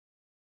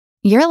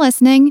You're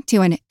listening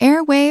to an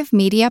Airwave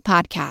Media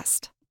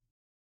Podcast.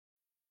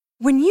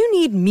 When you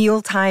need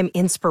mealtime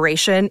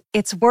inspiration,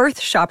 it's worth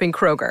shopping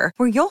Kroger,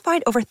 where you'll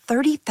find over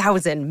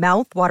 30,000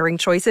 mouth-watering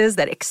choices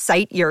that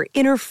excite your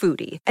inner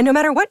foodie. And no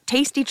matter what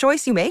tasty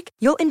choice you make,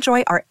 you'll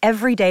enjoy our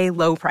everyday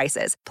low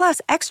prices, plus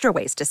extra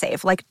ways to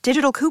save, like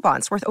digital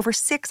coupons worth over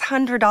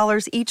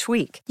 $600 each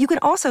week. You can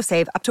also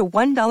save up to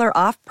 $1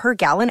 off per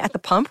gallon at the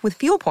pump with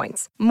fuel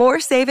points.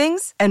 More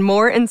savings and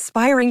more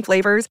inspiring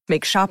flavors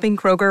make shopping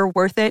Kroger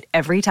worth it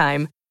every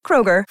time.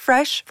 Kroger,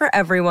 fresh for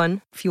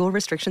everyone. Fuel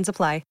restrictions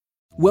apply.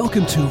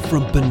 Welcome to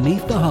From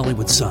Beneath the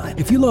Hollywood Sign.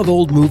 If you love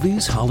old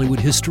movies,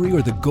 Hollywood history,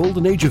 or the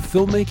golden age of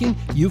filmmaking,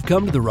 you've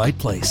come to the right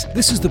place.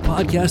 This is the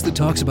podcast that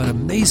talks about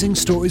amazing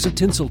stories of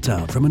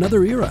Tinseltown from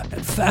another era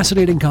and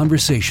fascinating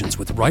conversations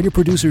with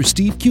writer-producer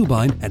Steve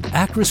Cubine and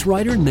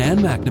actress-writer Nan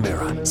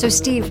McNamara. So,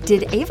 Steve,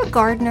 did Ava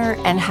Gardner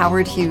and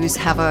Howard Hughes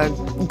have a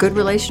good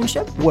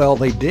relationship? Well,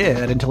 they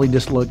did until he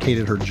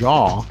dislocated her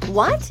jaw.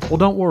 What? Well,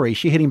 don't worry.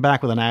 She hit him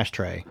back with an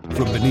ashtray.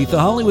 From Beneath the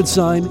Hollywood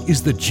Sign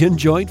is the gin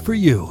joint for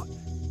you.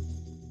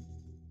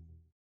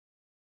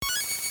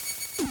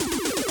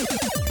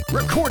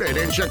 Recorded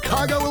in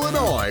Chicago,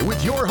 Illinois,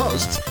 with your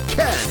hosts,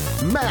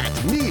 Ken, Matt,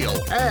 Neil,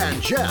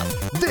 and Jeff.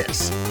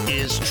 This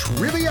is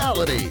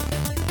Triviality.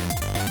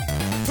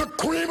 The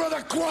cream of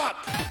the crop!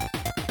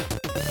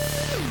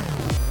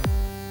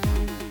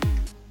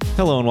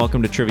 Hello and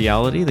welcome to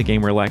Triviality, the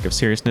game where lack of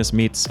seriousness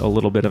meets a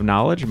little bit of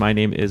knowledge. My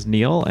name is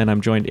Neil, and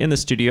I'm joined in the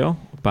studio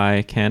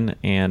by Ken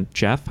and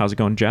Jeff. How's it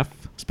going,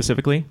 Jeff,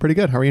 specifically? Pretty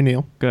good. How are you,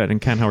 Neil? Good.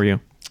 And Ken, how are you?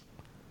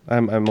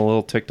 I'm a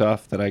little ticked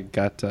off that I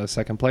got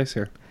second place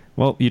here.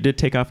 Well, you did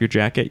take off your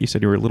jacket. You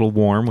said you were a little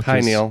warm. Hi,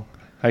 Neil.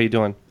 How you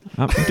doing?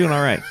 I'm doing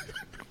all right.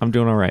 I'm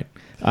doing all right.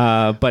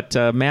 But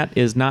Matt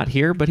is not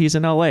here, but he's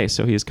in L.A.,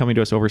 so he's coming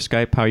to us over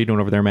Skype. How are you doing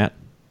over there, Matt?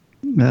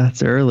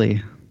 That's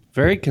early.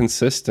 Very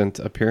consistent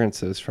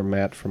appearances from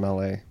Matt from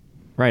L.A.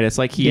 Right. It's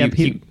like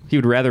he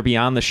would rather be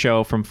on the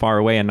show from far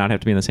away and not have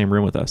to be in the same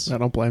room with us. I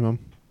don't blame him.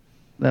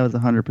 That was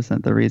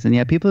 100% the reason.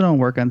 Yeah, people don't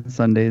work on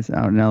Sundays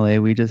out in LA.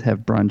 We just have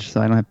brunch, so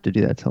I don't have to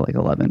do that till like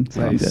 11.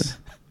 So nice. I'm good.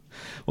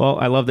 Well,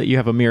 I love that you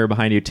have a mirror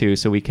behind you too,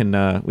 so we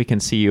can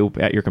see you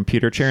at your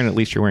computer chair, and at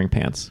least you're wearing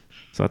pants.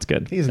 So that's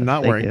good. He's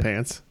not wearing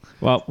pants.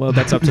 Well,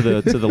 that's up to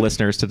the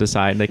listeners to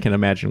decide. They can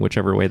imagine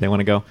whichever way they want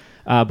to go.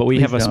 But we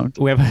have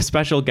a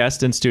special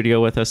guest in studio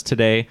with us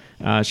today.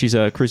 She's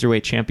a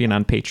cruiserweight champion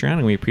on Patreon,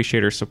 and we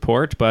appreciate her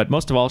support. But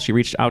most of all, she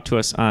reached out to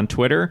us on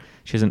Twitter.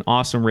 She has an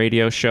awesome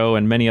radio show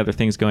and many other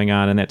things going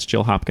on, and that's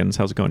Jill Hopkins.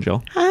 How's it going,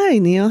 Jill? Hi,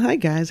 Neil. Hi,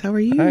 guys. How are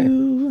you? Hi.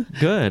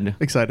 Good.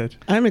 Excited.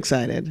 I'm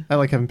excited. I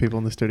like having people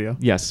in the studio.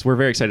 Yes, we're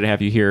very excited to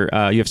have you here.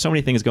 You have so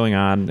many things going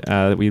on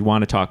that we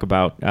want to talk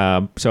about.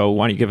 So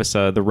why don't you give us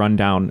the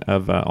rundown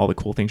of all the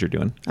cool things you're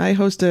doing? I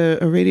host a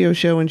radio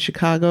show in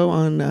Chicago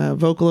on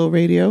Vocalo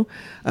Radio,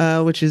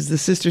 which is the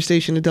sister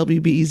station of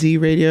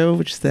WBEZ Radio,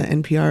 which is the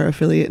NPR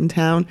affiliate in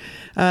town.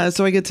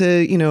 So I get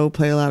to,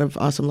 play a lot of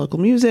awesome local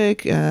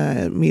music,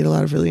 meet a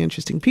lot of really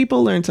interesting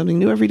people, learn something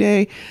new every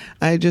day.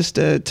 I just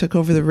took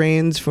over the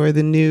reins for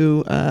the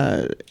new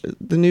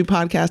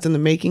podcast in the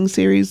Making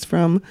series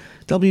from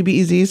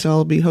WBEZ. So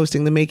I'll be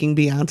hosting the Making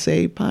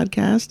Beyonce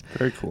podcast.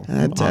 Very cool.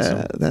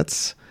 Awesome.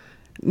 That's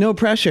no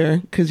pressure,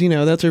 because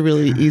that's a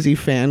really easy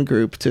fan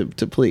group to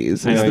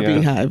please. It's the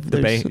Beehive.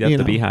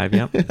 The Beehive,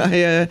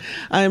 yeah.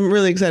 I'm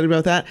really excited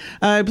about that.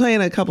 I play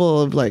in a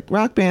couple of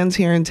rock bands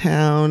here in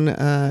town.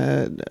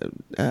 The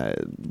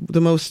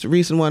most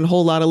recent one,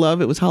 Whole Lotta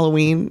Love. It was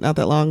Halloween not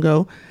that long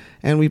ago,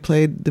 and we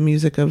played the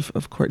music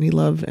of Courtney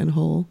Love and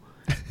Hole.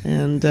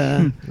 And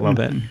love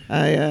it.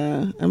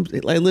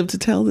 I live to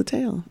tell the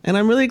tale, and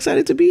I'm really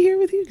excited to be here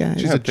with you guys.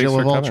 She's a Jill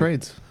of all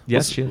trades.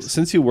 Yes, she is.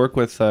 Since you work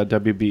with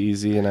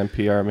WBEZ and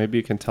NPR, maybe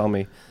you can tell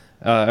me.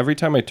 Every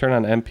time I turn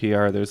on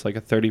NPR, there's like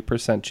a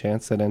 30%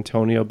 chance that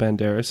Antonio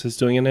Banderas is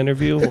doing an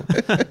interview.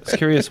 I was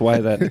curious why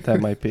that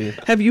might be.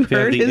 Have you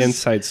heard the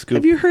inside scoop?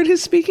 Have you heard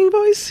his speaking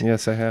voice?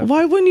 Yes, I have.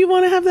 Why wouldn't you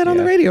want to have that on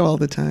the radio all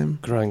the time?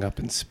 Growing up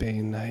in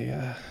Spain,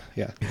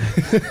 yeah.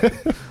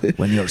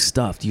 When you're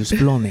stuffed, use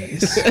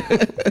Flonase.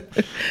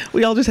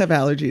 We all just have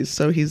allergies,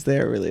 so he's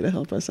there really to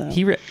help us out.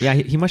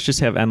 He must just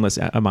have endless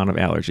amount of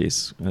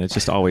allergies, and it's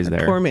just always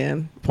there. Poor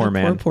man. Poor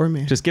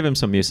man. Just give him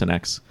some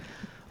Mucinex.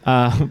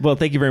 Well,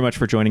 thank you very much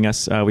for joining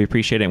us. We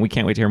appreciate it, and we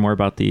can't wait to hear more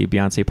about the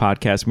Beyonce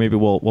podcast. Maybe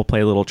we'll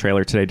play a little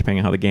trailer today, depending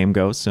on how the game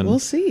goes. And we'll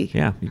see.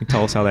 Yeah, you can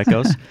tell us how that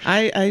goes.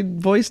 I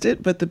voiced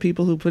it, but the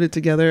people who put it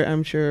together,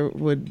 I'm sure,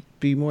 would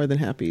be more than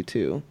happy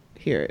to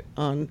hear it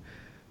in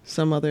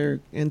some other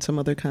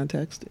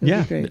context.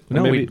 It'd be great.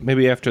 No,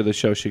 maybe after the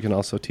show, she can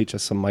also teach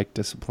us some mic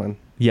discipline.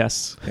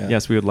 Yes,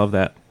 yes, we would love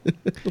that.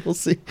 We'll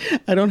see.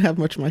 I don't have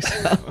much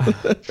myself.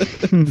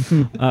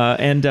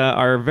 And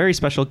our very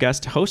special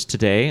guest host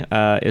today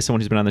is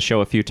someone who's been on the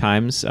show a few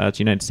times. It's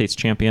United States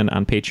champion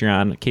on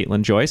Patreon,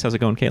 Caitlin Joyce. How's it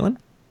going, Caitlin?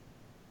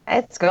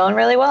 It's going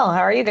really well.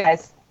 How are you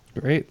guys?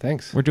 Great,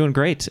 thanks. We're doing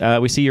great.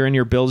 We see you're in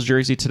your Bills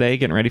jersey today,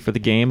 getting ready for the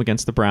game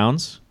against the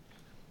Browns.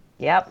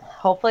 Yep.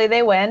 Hopefully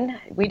they win.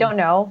 We don't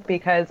know,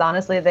 because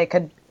honestly, they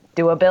could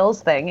do a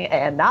Bills thing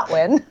and not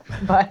win.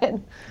 But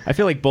I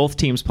feel like both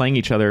teams playing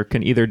each other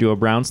can either do a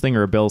Browns thing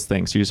or a Bills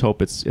thing. So you just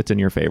hope it's in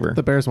your favor.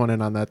 The Bears went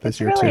in on that this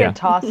year really too. a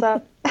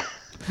toss-up.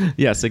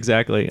 Yes,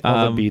 exactly.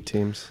 All the B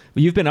teams.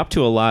 You've been up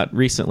to a lot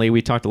recently.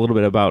 We talked a little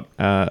bit about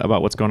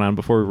what's going on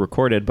before we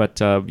recorded,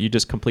 but you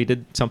just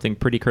completed something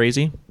pretty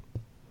crazy.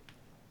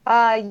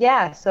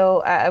 Yeah.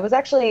 So I was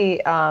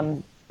actually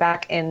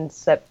back in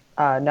it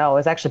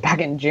was actually back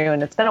in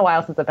June. It's been a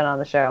while since I've been on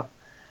the show.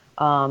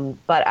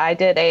 But I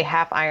did a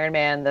half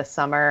Ironman this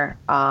summer.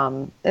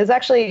 It's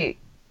actually,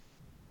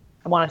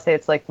 I want to say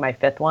it's like my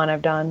 5th one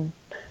I've done.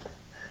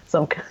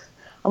 So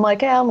I'm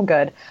like, yeah, I'm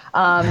good.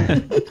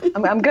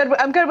 I'm good.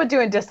 I'm good with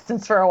doing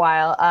distance for a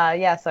while.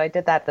 Yeah. So I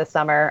did that this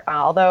summer,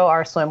 although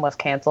our swim was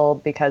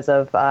canceled because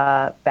of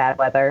bad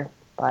weather,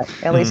 but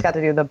at least got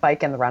to do the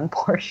bike and the run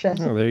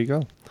portion. Oh, there you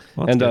go.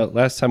 Well, and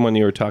last time when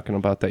you were talking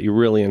about that, you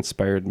really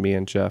inspired me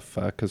and Jeff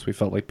because we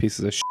felt like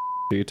pieces of shit.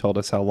 You told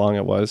us how long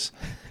it was.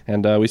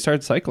 And we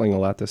started cycling a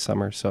lot this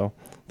summer. So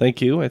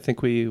thank you. I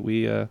think we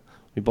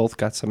both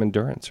got some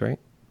endurance, right?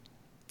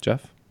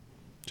 Jeff?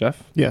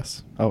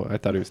 Yes. Oh, I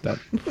thought he was dead.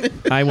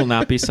 I will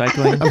not be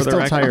cycling. I'm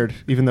still tired,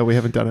 even though we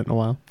haven't done it in a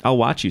while. I'll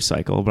watch you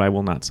cycle, but I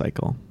will not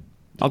cycle.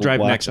 I'll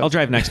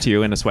drive next to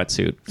you in a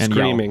sweatsuit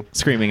and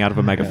screaming out of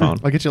a megaphone.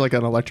 I'll get you like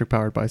an electric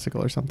powered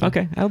bicycle or something.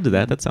 Okay, I'll do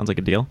that. That sounds like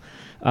a deal.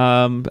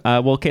 Well,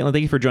 Caitlin,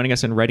 thank you for joining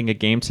us and writing a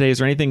game today. Is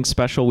there anything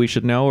special we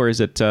should know, or is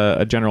it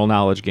a general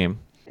knowledge game?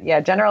 Yeah,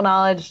 general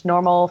knowledge,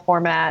 normal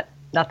format,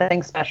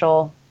 nothing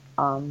special.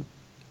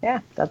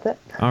 Yeah, that's it.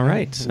 All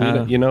right.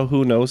 You know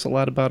who knows a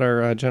lot about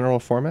our general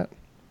format?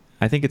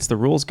 I think it's the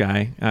rules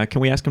guy.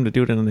 Can we ask him to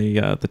do it in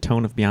the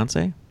tone of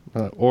Beyonce?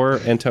 Or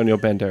Antonio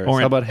Banderas.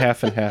 How about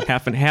half and half?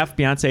 Half and half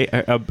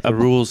Beyonce. The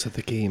rules of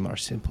the game are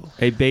simple.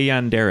 A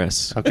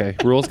Banderas. Okay,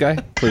 rules guy,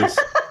 please.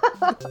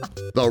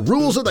 The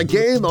rules of the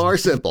game are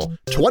simple.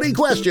 20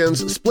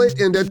 questions split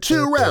into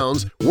 2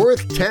 rounds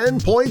worth 10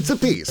 points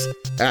apiece.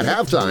 At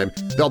halftime,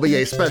 there'll be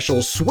a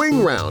special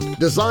swing round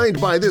designed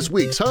by this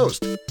week's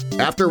host.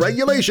 After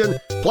regulation,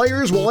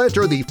 players will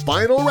enter the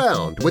final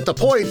round with the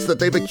points that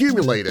they've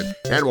accumulated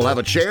and will have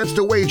a chance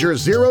to wager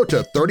 0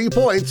 to 30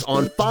 points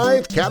on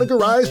 5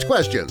 categorized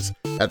questions.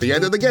 At the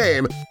end of the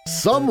game,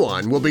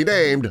 someone will be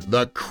named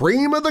the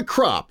cream of the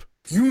crop.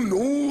 You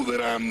know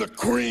that I'm the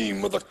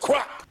cream of the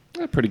crop.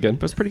 Pretty good.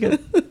 That's pretty good.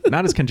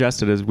 Not as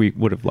congested as we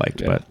would have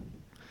liked, but...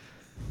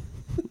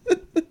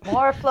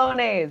 More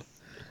Flonase.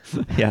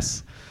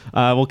 Yes.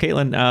 Well,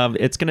 Caitlin,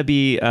 it's going to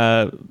be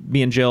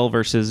me and Jill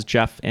versus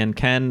Jeff and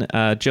Ken.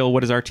 Jill,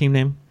 what is our team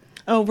name?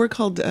 Oh, we're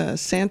called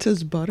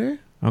Santa's Butter.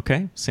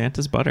 Okay,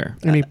 Santa's Butter.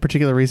 Any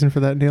particular reason for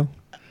that, Neil?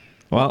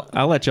 Well,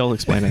 I'll let Jill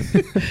explain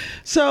it.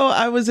 So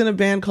I was in a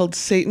band called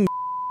Satan,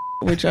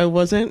 which I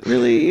wasn't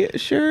really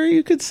sure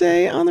you could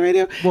say on the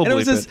radio. We'll and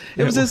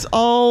it was this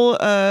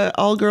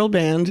all girl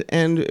band,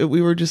 and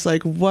we were just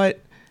like, what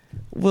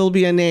will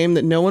be a name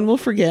that no one will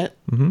forget?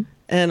 Mm-hmm.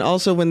 And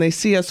also, when they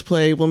see us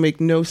play, will make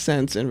no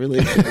sense in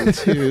relation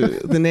to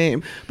the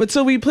name. But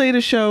so we played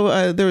a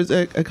show. There was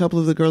a couple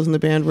of the girls in the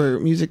band were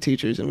music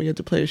teachers, and we had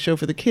to play a show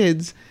for the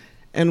kids,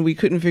 and we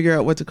couldn't figure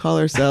out what to call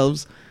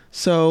ourselves.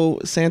 So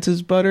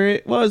Santa's Butter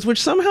it was,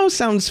 which somehow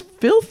sounds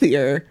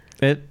filthier.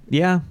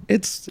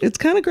 It's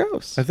kind of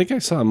gross. I think I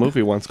saw a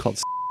movie once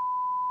called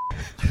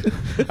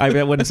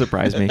That wouldn't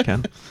surprise me,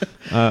 Ken.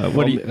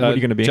 What are you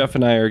going to be? Jeff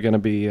and I are going to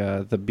be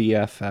the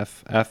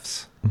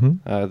BFFs.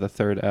 Mm-hmm. The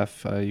third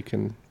F. You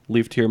can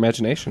leave to your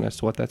imagination as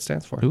to what that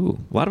stands for. Ooh,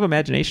 a lot of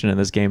imagination in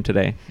this game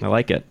today. I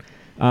like it.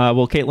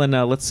 Well,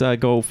 Caitlin, let's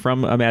go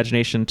from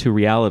imagination to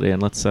reality,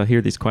 and let's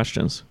hear these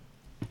questions.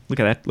 Look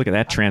at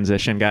that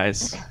transition,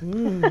 guys.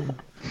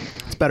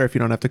 It's better if you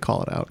don't have to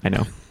call it out. I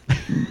know.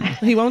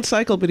 He won't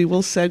cycle, but he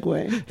will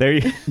segue. There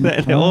it is.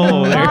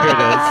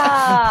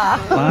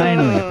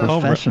 Finally, a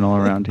professional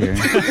around here.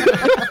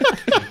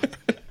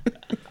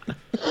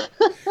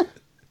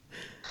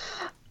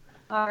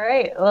 All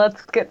right,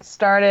 let's get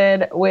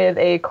started with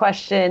a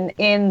question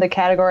in the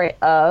category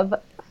of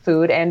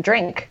food and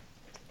drink.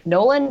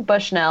 Nolan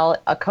Bushnell,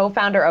 a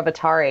co-founder of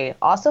Atari,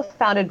 also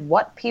founded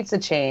what pizza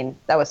chain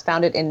that was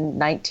founded in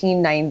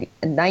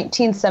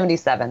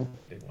 1977?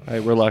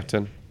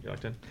 Reluctant.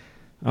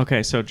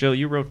 Okay, so Jill,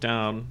 you wrote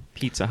down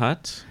Pizza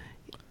Hut.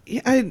 Yeah,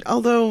 I'm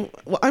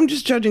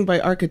just judging by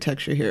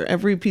architecture here.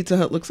 Every Pizza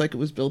Hut looks like it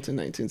was built in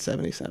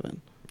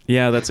 1977.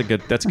 Yeah, that's a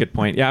good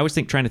point. Yeah, I was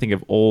trying to think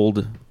of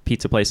old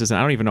pizza places, and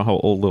I don't even know how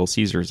old Little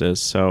Caesars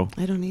is. So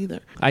I don't either.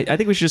 I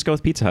think we should just go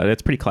with Pizza Hut.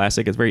 It's pretty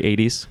classic. It's very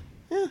 80s.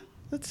 Yeah,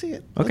 let's see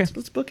it. Okay,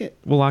 let's book it.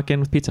 We'll lock in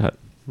with Pizza Hut.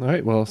 All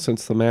right. Well,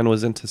 since the man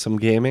was into some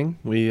gaming,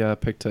 we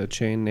picked a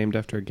chain named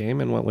after a game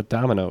and went with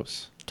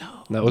Domino's.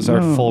 That was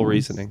our full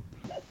reasoning.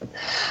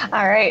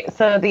 All right.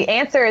 So the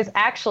answer is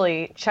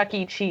actually Chuck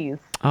E. Cheese.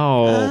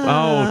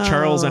 Oh,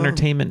 Charles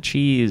Entertainment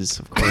Cheese,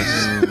 of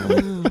course.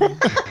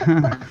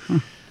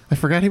 I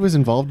forgot he was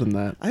involved in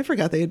that. I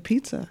forgot they had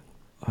pizza.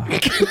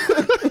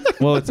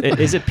 Well,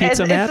 is it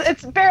pizza, Matt?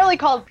 It's barely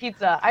called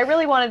pizza. I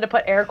really wanted to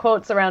put air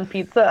quotes around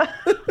pizza.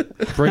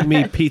 Bring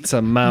me pizza,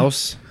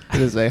 mouse.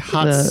 It is a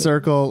hot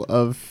circle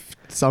of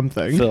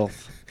something.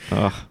 Filth.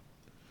 Ugh.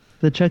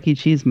 The Chuck E.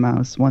 Cheese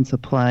mouse once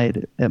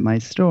applied at my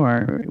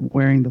store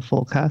wearing the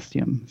full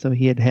costume. So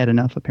he had had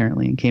enough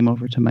apparently and came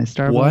over to my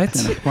Starbucks What?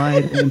 and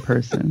applied in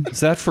person.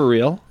 Is that for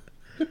real?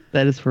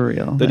 That is for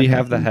real. Did That he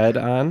have the happened.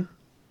 head on?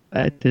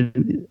 I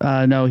didn't.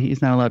 No,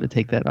 he's not allowed to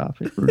take that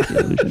off. It ruins the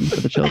illusion for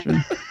the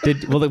children.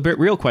 Well, the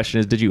real question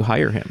is, did you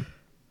hire him?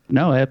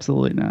 No,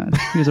 absolutely not.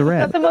 He was a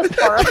rat. That's the most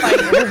horrifying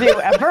interview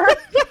ever.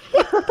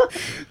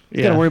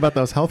 You gotta worry about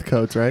those health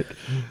codes, right?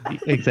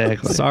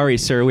 Exactly. Sorry,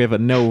 sir. We have a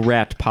no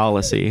rat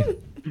policy.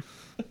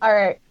 All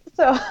right.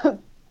 So,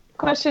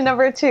 question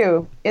number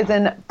 2 is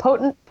in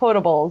potent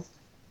potables.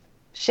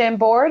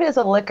 Chambord is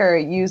a liquor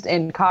used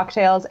in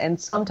cocktails and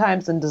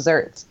sometimes in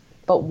desserts.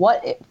 But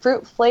what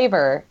fruit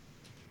flavors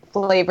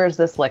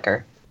this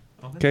liquor?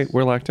 Okay,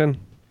 we're locked in.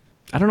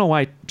 I don't know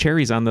why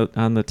cherry's on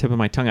the tip of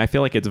my tongue. I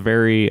feel like it's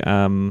very,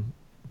 I don't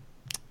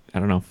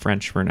know,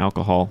 French for an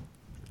alcohol.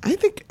 I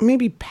think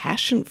maybe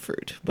passion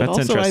fruit, but That's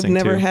also I've interesting,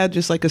 never too. had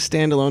just like a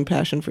standalone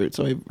passion fruit,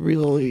 so I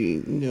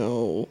really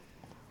know.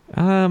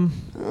 How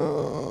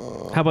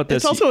about this?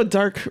 It's also a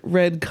dark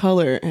red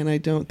color, and I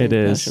don't think It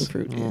is. passion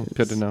fruit is.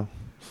 Good to know.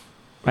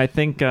 I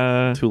think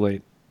too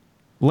late.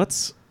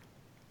 Let's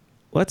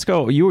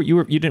go.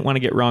 You didn't want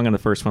to get wrong on the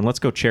first one. Let's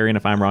go cherry, and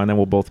if I'm wrong, then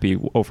we'll both be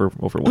over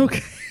one.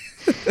 Okay.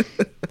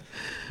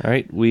 All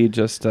right, we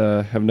just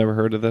have never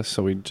heard of this,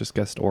 so we just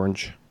guessed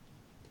orange.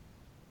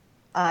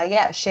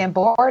 Yeah,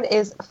 Chambord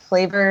is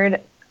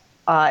flavored,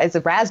 is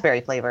a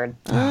raspberry flavored.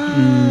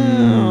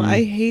 Oh,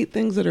 I hate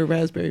things that are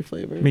raspberry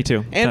flavored. Me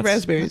too. And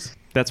raspberries.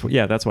 That's why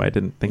I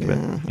didn't think of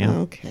it. Yeah.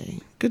 Okay.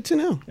 Good to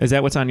know. Is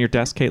that what's on your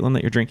desk, Caitlin,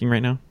 that you're drinking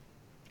right now?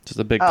 Just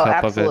a big Oh,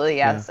 cup of it. absolutely,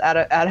 yes.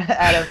 Yeah.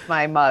 Out of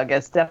my mug.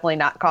 It's definitely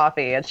not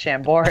coffee. It's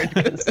Chambord.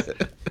 'Cause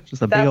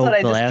Just a big that's old what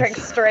I glass.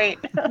 just drink straight.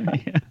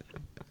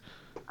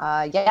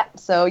 Yeah.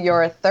 So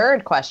your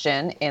third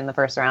question in the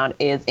first round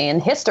is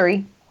in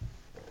history.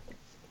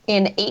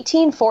 In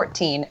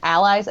 1814,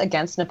 allies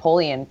against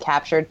Napoleon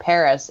captured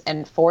Paris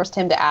and forced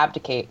him to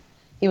abdicate.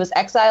 He was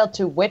exiled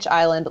to which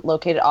island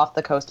located off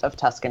the coast of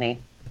Tuscany?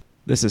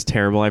 This is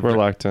terrible. We're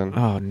locked in.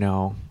 Oh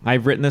no,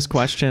 I've written this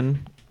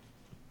question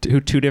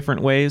two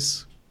different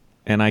ways,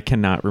 and I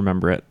cannot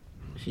remember it.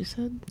 She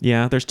said.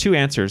 Yeah, there's two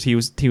answers. He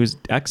was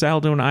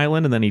exiled to an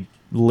island, and then he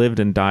lived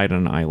and died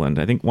on an island.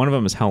 I think one of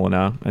them is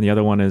Helena, and the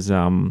other one is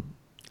I'm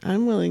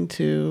willing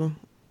to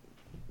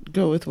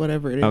go with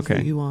whatever it is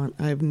that you want.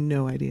 I have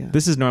no idea.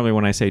 This is normally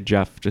when I say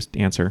Jeff, just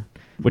answer,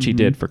 which he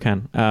did for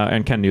Ken.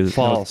 And Ken knew this.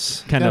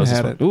 False. Ken knows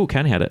had this it. one. Ooh,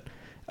 Ken had it.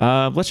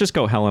 Let's just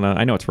go Helena.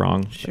 I know it's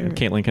wrong. Sure.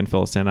 Caitlin can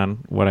fill us in on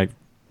what I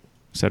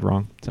said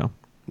wrong. So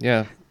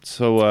Yeah.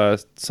 So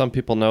some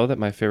people know that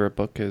my favorite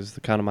book is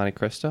The Count of Monte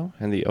Cristo,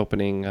 and the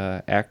opening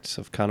acts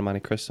of Count of Monte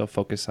Cristo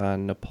focus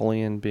on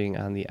Napoleon being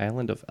on the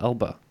island of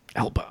Elba.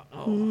 Elba.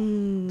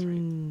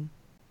 Oh.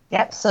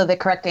 Yep. So the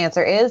correct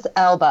answer is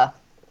Elba.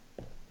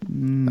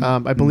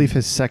 I believe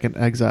his second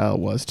exile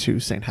was to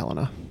St.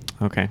 Helena.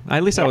 Okay.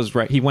 At least I was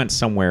right. He went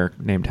somewhere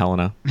named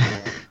Helena.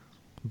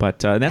 But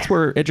that's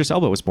where Idris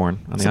Elba was born,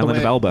 on the island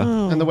of Elba.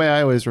 And the way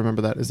I always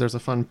remember that is there's a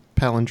fun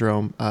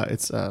palindrome.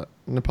 It's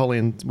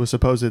Napoleon was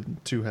supposed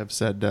to have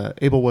said,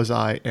 "Able was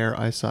I ere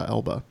I saw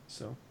Elba."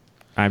 So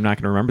I'm not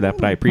going to remember that,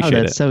 but I appreciate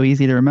that's it. so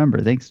easy to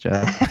remember. Thanks,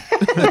 Jeff.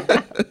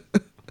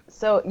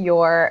 So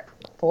your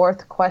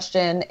fourth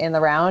question in the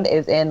round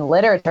is in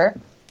literature.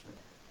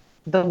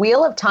 The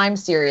Wheel of Time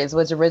series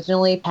was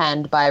originally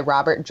penned by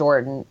Robert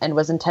Jordan and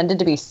was intended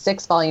to be a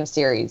 6-volume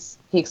series.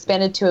 He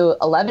expanded to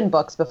 11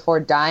 books before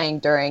dying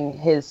during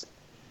his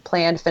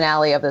planned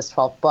finale of this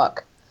 12th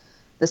book.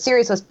 The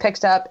series was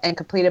picked up and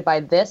completed by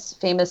this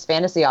famous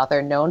fantasy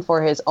author known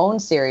for his own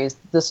series,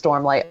 The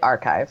Stormlight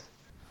Archive.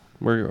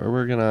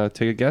 We're gonna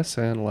take a guess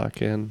and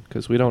lock in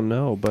because we don't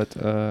know,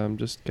 but I'm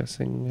just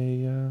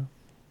guessing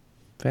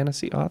a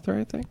fantasy author,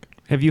 I think.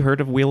 Have you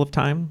heard of Wheel of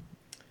Time?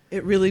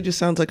 It really just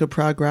sounds like a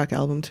prog rock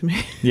album to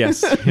me.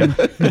 Yes. Yeah.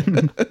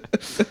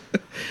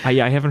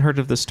 I haven't heard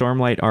of the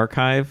Stormlight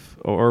Archive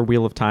or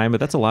Wheel of Time, but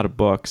that's a lot of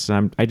books.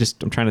 I'm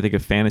trying to think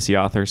of fantasy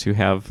authors who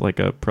have like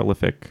a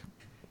prolific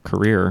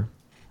career.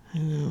 I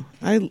know.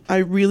 I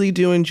really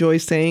do enjoy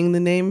saying the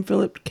name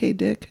Philip K.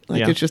 Dick.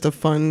 Like it's just a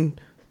fun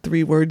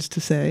 3 words to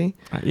say.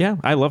 Yeah,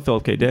 I love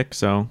Philip K. Dick,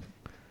 so.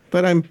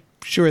 But I'm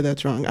sure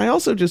that's wrong. I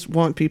also just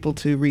want people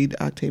to read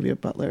Octavia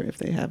Butler if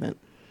they haven't.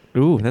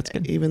 Ooh, that's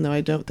good. Even though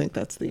I don't think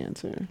that's the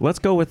answer. Let's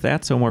go with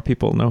that so more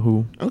people know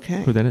who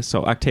that is.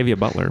 So Octavia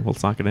Butler, we'll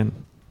lock it in.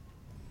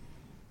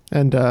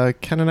 And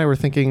Ken and I were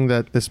thinking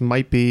that this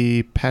might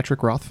be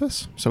Patrick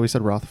Rothfuss, so we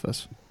said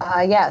Rothfuss.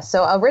 Yeah,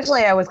 so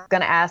originally I was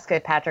going to ask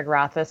a Patrick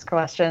Rothfuss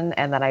question,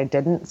 and then I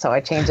didn't, so I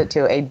changed it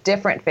to a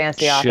different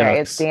fantasy author.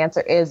 The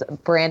answer is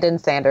Brandon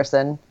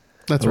Sanderson.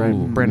 That's right,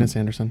 Brandon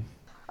Sanderson.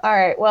 All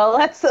right, well,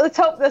 let's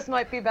hope this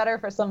might be better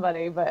for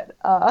somebody, but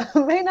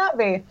may not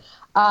be.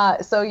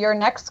 So your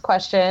next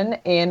question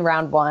in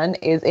round 1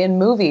 is in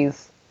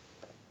movies.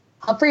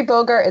 Humphrey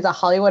Bogart is a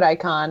Hollywood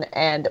icon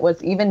and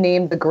was even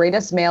named the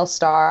greatest male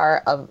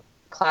star of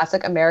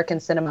classic American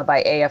cinema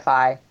by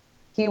AFI.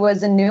 He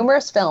was in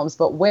numerous films,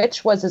 but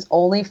which was his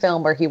only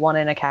film where he won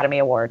an Academy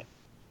Award?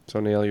 So,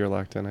 Neil, you're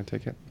locked in, I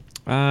take it?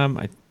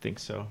 I think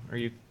so. Are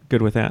you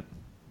good with that?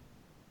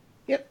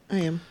 Yep, I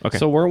am. Okay.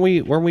 So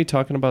weren't we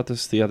talking about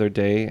this the other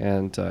day?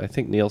 And I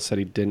think Neil said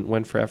he didn't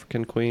win for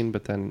African Queen,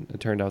 but then it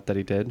turned out that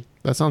he did.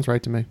 That sounds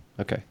right to me.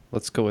 Okay,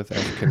 let's go with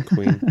African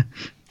Queen.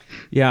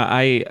 Yeah,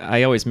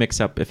 I always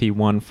mix up if he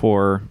won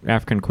for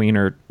African Queen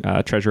or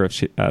Treasure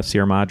of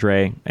Sierra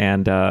Madre,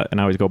 and I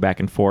always go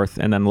back and forth.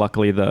 And then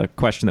luckily the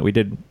question that we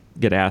did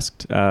get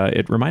asked,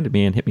 it reminded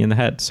me and hit me in the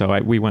head. So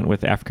we went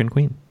with African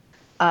Queen.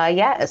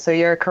 Yeah, so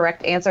your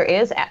correct answer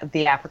is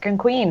the African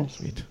Queen.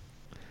 Sweet.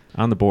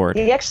 On the board.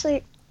 He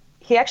actually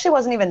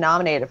wasn't even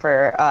nominated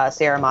for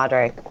Sierra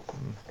Madre.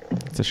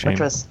 It's a shame. Which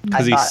was,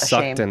 because he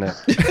sucked in it.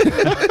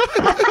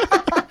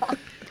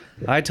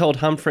 I told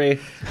Humphrey.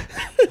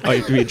 Oh,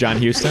 you mean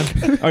John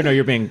Huston? Oh no,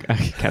 you're being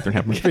Katharine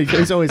Hepburn.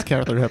 He's always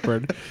Katharine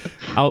Hepburn.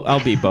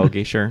 I'll be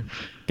Bogey, sure.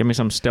 Give me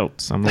some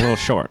stilts. I'm a little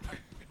short.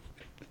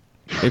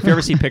 If you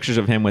ever see pictures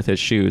of him with his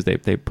shoes, they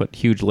put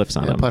huge lifts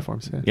on him.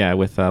 Platforms. Yeah,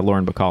 with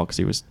Lauren Bacall because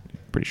he was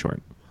pretty short.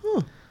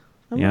 Huh.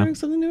 I'm learning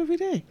something new every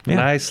day.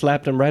 And I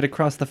slapped him right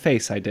across the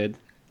face. I did.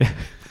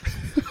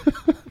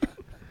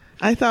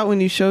 I thought when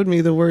you showed me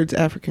the words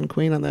African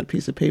Queen on that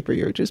piece of paper,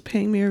 you were just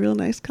paying me a real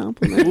nice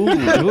compliment. Ooh.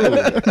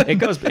 It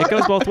goes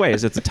both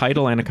ways. It's a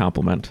title and a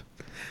compliment.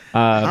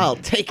 I'll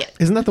take it.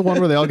 Isn't that the one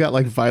where they all got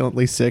like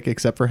violently sick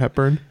except for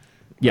Hepburn?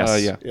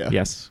 Yes. Yeah.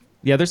 Yes.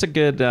 Yeah. There's a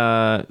good.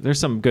 There's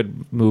some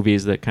good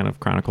movies that kind of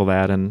chronicle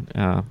that and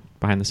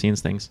behind the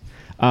scenes things.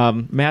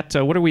 Matt,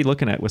 what are we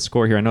looking at with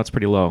score here? I know it's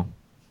pretty low.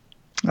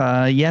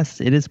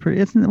 Yes, it is pretty.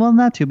 It's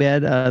not too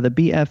bad. The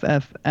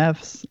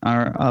BFFs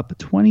are up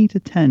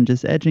 20-10,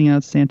 just edging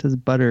out Santa's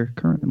butter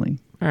currently.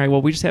 All right.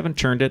 Well, we just haven't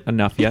churned it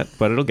enough yet,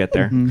 but it'll get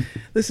there. Mm-hmm.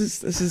 This is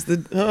the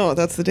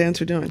that's the dance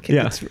we're doing. Okay,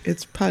 Yeah.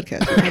 It's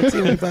podcast. You can't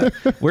see me,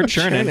 but We're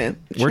churning.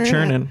 We're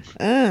churning.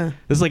 This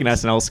is like an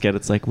SNL skit.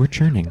 It's like we're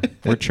churning.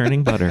 We're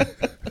churning butter.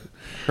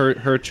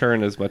 Her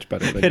churn is much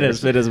better than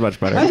yours. It is much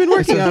better. I've been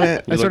working on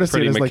it. You I sort look of see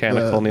pretty it as like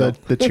mechanical, Neil.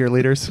 the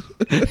cheerleaders.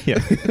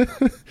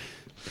 Yeah.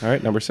 All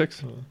right, number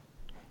 6.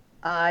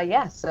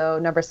 Yeah, so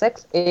number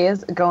 6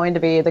 is going to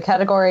be, the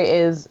category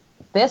is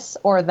this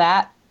or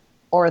that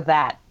or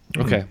that.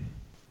 Okay.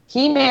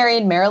 He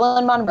married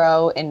Marilyn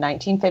Monroe in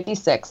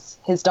 1956.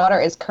 His daughter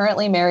is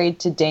currently married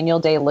to Daniel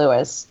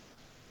Day-Lewis.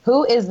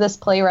 Who is this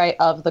playwright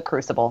of The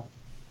Crucible?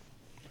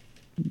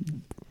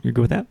 You're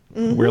good with that?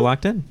 Mm-hmm. We're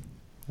locked in.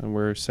 And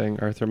we're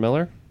saying Arthur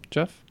Miller,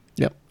 Jeff?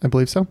 Yep, I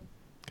believe so.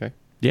 Okay.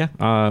 Yeah,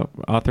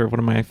 author of one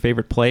of my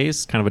favorite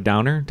plays, kind of a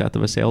downer, Death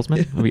of a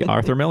Salesman. It'll be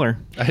Arthur Miller.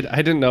 I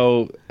didn't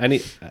know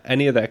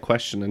any of that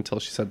question until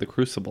she said The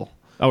Crucible.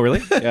 Oh,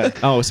 really? Yeah.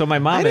 Oh, so my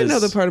mom I didn't is... know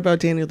the part about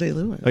Daniel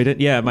Day-Lewis. Oh, you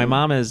didn't? Yeah, my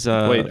mom is...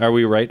 Wait, are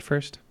we right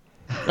first?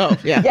 Oh,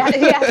 yeah.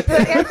 Yes,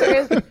 the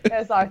answer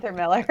is Arthur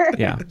Miller.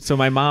 Yeah. So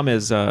my mom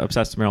is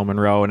obsessed with Marilyn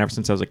Monroe, and ever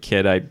since I was a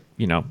kid, I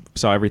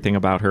saw everything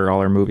about her, all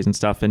her movies and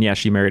stuff. And yeah,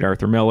 she married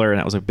Arthur Miller, and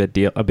that was a big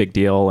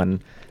deal.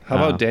 And how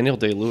about Daniel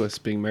Day-Lewis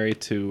being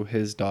married to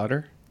his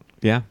daughter?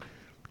 Yeah.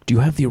 Do you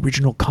have the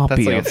original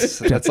copy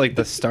That's like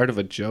the start of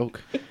a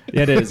joke.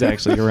 Yeah, it is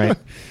actually. You're right.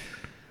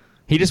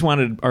 He just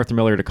wanted Arthur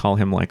Miller to call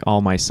him like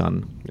all my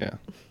son. Yeah.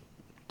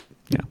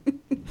 Yeah.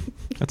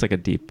 That's like a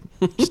deep,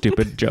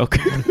 stupid joke.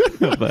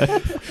 But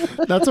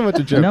not so much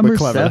a joke, Number but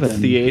clever. 7. A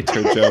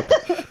theater joke.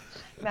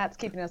 Matt's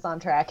keeping us on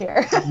track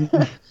here.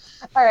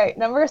 All right,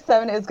 number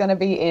 7 is going to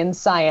be in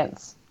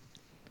science.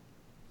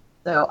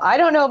 So I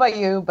don't know about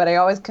you, but I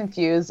always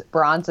confuse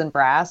bronze and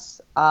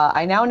brass.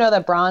 I now know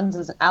that bronze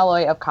is an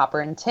alloy of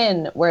copper and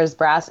tin, whereas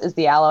brass is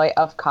the alloy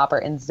of copper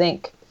and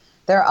zinc.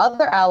 There are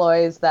other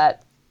alloys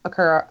that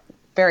occur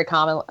very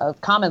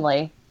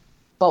commonly,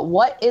 but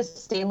what is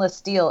stainless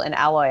steel an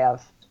alloy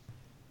of?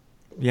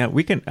 yeah,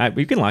 we can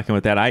lock in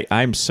with that.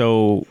 I'm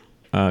so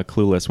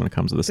clueless when it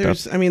comes to this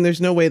stuff.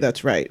 There's no way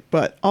that's right,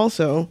 but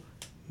also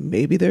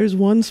maybe there's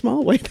one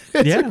small way.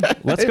 Yeah,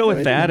 let's go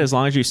with that as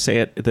long as you say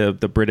it the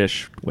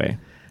British way.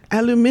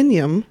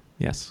 Aluminium.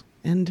 Yes.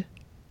 And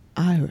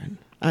iron.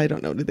 I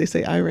don't know. Did they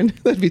say iron?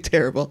 That'd be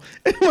terrible.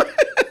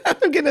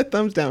 I'm getting a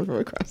thumbs down from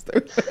across the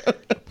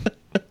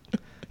room.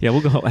 Yeah,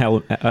 we'll go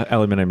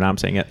aluminum. Now I'm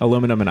saying it.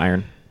 Aluminum and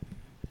iron.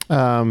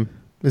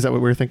 Is that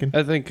what we were thinking?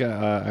 I think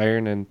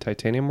iron and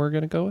titanium we're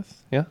going to go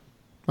with. Yeah?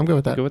 I'm good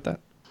with that. Good with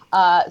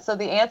that. So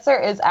the answer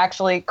is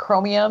actually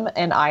chromium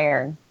and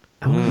iron.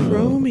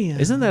 Chromium.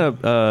 Isn't that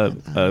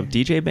a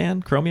DJ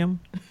band, Chromium?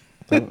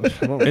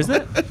 Isn't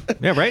it?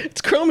 Yeah, right?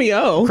 It's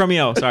Chromio.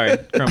 Chromio, sorry.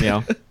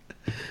 Chromio.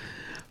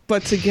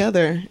 But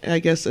together, I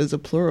guess as a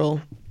plural,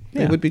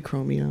 Yeah. it would be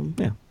chromium.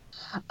 Yeah.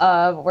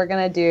 We're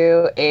going to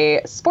do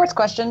a sports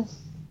question.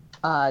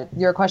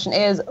 Your question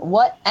is,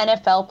 what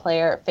NFL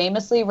player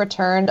famously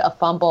returned a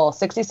fumble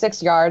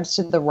 66 yards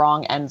to the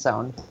wrong end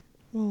zone?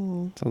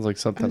 Oh, Sounds like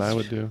something I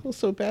would do. I feel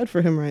so bad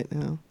for him right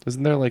now.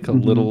 Isn't there like a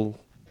little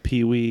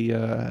Pee-wee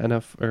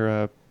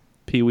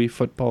Pee-wee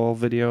football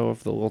video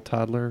of the little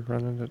toddler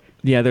running it?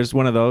 Yeah, there's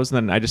one of those.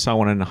 And then I just saw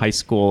one in high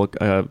school.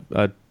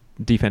 A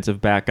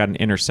defensive back got an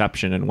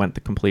interception and went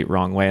the complete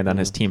wrong way, and then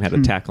his team had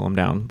to tackle him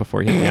down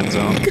before he hit the end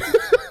zone.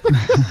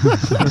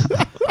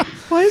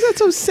 Why is that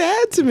so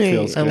sad to me?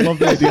 I love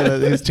the idea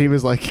that his team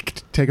is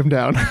like, take him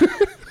down.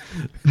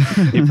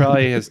 He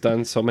probably has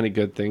done so many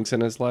good things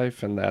in his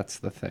life, and that's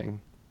the thing.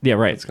 Yeah,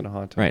 right. It's going to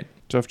haunt him. Right.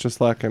 Jeff just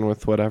lacking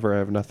with whatever. I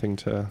have nothing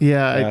to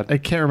Yeah, add. I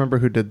can't remember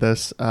who did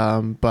this,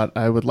 but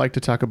I would like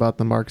to talk about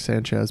the Mark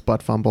Sanchez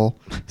butt fumble.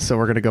 So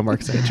we're going to go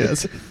Mark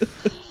Sanchez.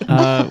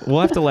 We'll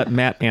have to let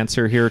Matt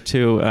answer here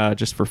too,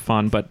 just for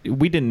fun. But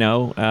we didn't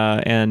know,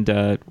 and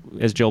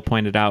as Jill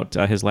pointed out,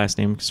 his last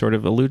name sort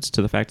of alludes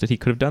to the fact that he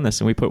could have done this,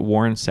 and we put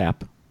Warren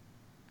Sapp.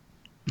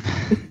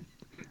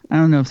 I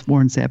don't know if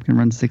Warren Sapp can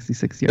run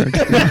 66 yards.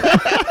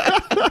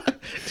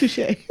 Touche.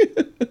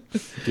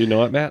 Do you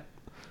know it, Matt?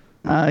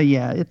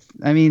 Yeah, it's.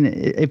 I mean,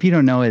 if you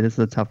don't know it, it's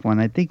a tough one.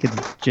 I think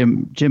it's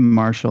Jim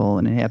Marshall,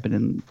 and it happened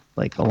in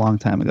like a long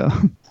time ago.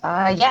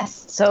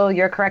 Yes. So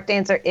your correct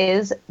answer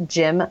is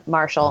Jim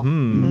Marshall.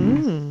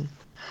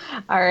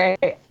 All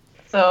right.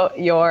 So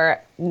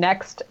your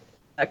next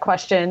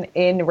question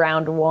in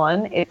round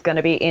 1 is going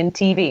to be in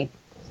TV.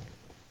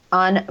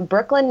 On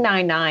Brooklyn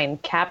Nine-Nine,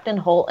 Captain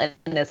Holt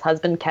and his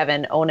husband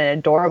Kevin own an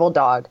adorable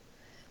dog.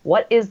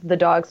 What is the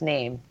dog's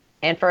name?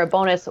 And for a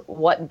bonus,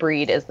 what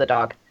breed is the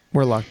dog?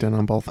 We're locked in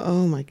on both.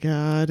 Oh my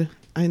God.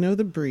 I know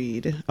the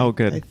breed. Oh,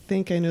 good. I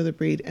think I know the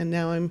breed. And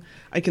now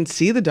I can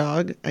see the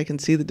dog. I can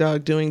see the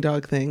dog doing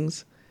dog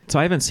things. So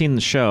I haven't seen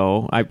the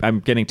show. I'm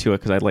getting to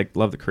it because I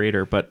love the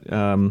creator. But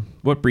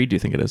what breed do you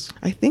think it is?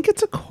 I think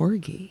it's a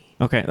corgi.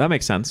 Okay, that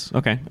makes sense.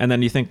 Okay, and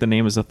then you think the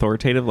name is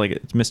authoritative, like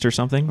it's Mr.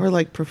 something? Or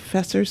like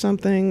Professor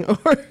something.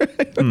 Or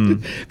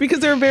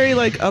because they're a very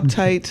like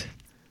uptight,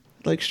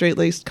 like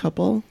straight-laced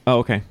couple. Oh,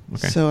 okay.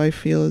 So I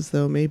feel as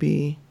though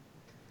maybe...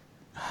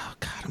 Oh,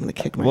 God, I'm going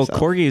to kick myself. Well,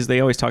 corgis,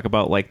 they always talk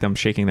about like them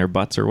shaking their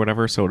butts or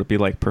whatever, so it'd be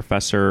like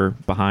Professor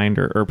Behind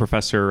or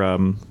Professor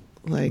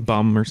like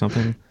Bum or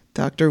something.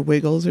 Dr.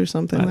 Wiggles or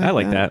something like that. I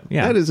like that,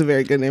 yeah. That is a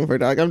very good name for a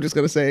dog. I'm just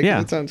going to say it 'cause Yeah.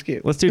 it sounds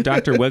cute. Let's do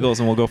Dr. Wiggles,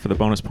 and we'll go for the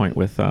bonus point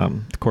with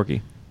the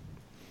corgi.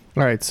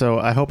 All right, so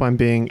I hope I'm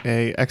being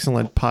a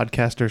excellent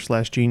podcaster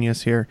 /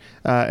 genius here.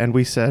 And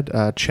we said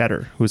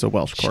Cheddar, who's a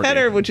Welsh corgi.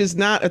 Cheddar, which is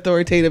not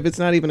authoritative. It's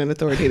not even an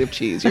authoritative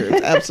cheese.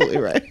 You're absolutely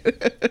right.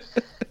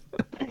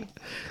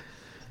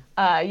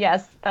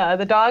 Yes,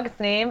 the dog's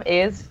name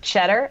is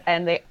Cheddar,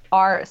 and they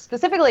are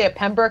specifically a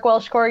Pembroke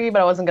Welsh Corgi,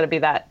 but I wasn't going to be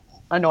that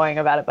annoying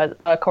about it. But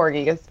a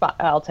Corgi is fine.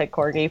 I'll take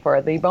Corgi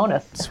for the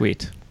bonus.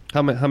 Sweet.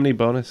 How many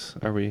bonus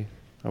are we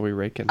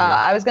raking? Here?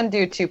 I was going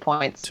to do 2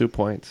 points. 2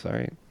 points. All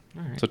right.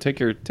 So take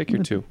your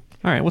 2.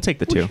 All right, we'll take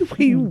the 2.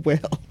 We will.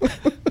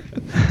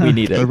 We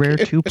need it. A rare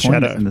 2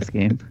 points in this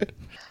game.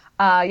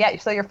 Yeah,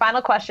 so your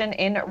final question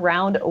in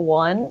round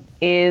 1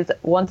 is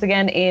once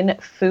again in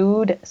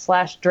food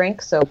 /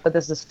 drink. So, but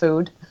this is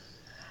food.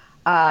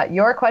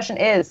 Your question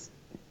is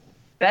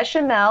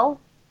bechamel,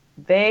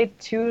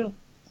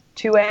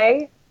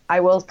 V2A. I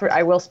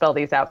will spell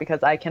these out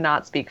because I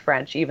cannot speak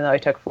French, even though I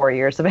took 4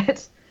 years of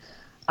it.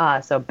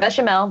 So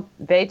bechamel,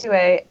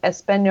 V2A,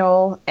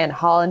 Espagnole, and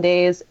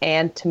Hollandaise,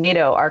 and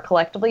tomato are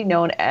collectively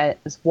known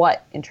as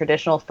what in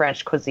traditional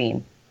French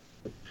cuisine?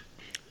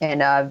 And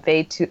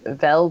Veloutue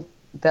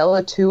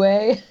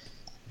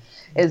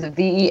is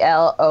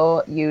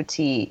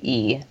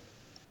Veloute.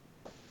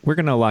 We're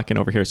going to lock in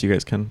over here so you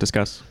guys can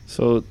discuss.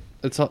 So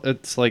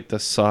it's like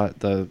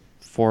the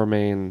 4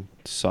 main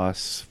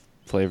sauce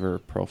flavor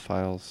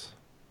profiles.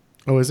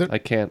 Oh, is it? I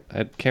can't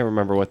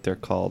remember what they're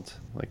called,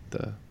 like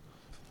the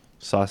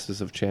sauces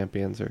of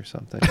champions or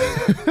something.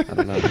 I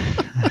don't know.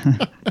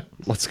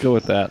 Let's go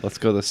with that. Let's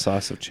go the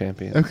sauce of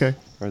champions. Okay.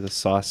 Or the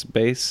sauce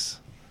base.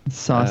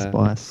 Sauce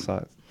boss.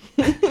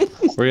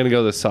 We're gonna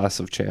go the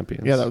sauce of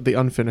champions. Yeah, that was the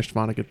unfinished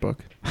Vonnegut book.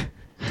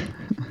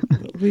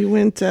 We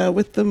went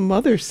with the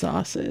mother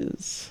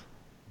sauces.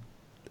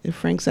 If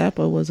Frank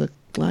Zappa was a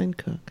line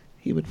cook,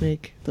 he would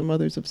make the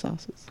mothers of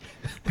sauces.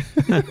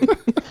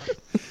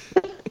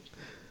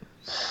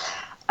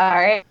 All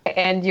right,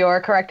 and your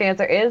correct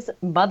answer is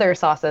mother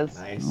sauces.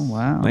 Nice. Oh,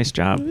 wow. Nice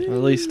job. At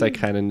least I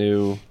kind of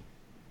knew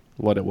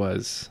what it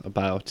was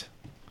about.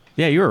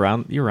 Yeah, you're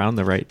around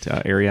the right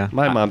area.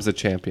 My mom's a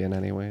champion,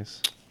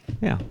 anyways.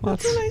 Yeah, well,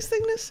 That's a nice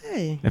thing to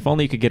say. if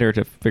only you could get her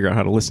to figure out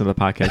how to listen to the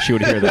podcast, she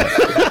would hear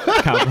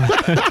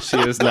that. She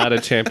is not a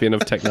champion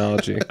of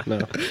technology.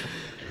 No.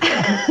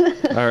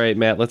 All right,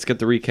 Matt, let's get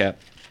the recap.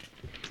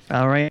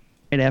 All right.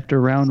 After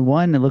round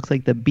 1, it looks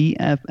like the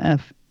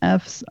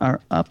BFFs are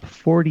up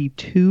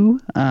 42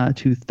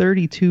 to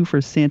 32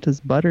 for Santa's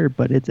Butter,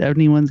 but it's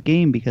anyone's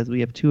game because we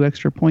have 2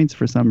 extra points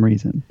for some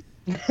reason.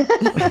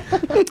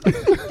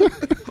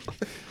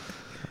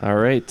 All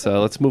right,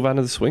 let's move on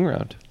to the swing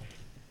round.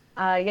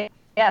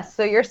 Yeah,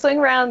 so your swing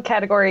round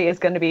category is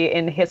going to be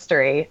in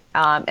history.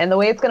 And the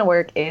way it's going to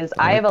work is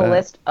I have a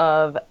list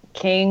of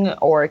king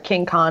or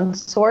king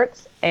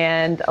consorts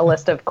and a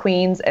list of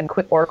queens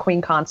or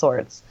queen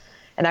consorts.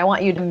 And I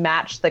want you to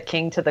match the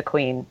king to the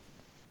queen.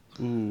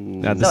 So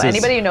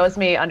anybody who knows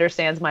me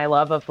understands my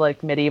love of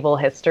like medieval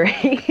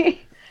history.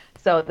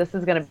 So this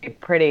is going to be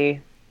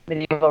pretty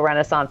medieval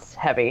Renaissance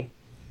heavy.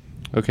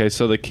 Okay,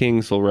 so the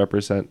kings will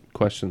represent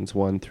questions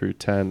 1 through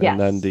 10, Yes. and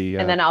then the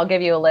and then I'll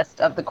give you a list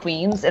of the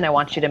queens, and I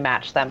want you to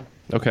match them.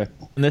 Okay.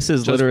 And this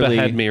is Just literally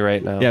behead me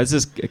right now. Yeah, this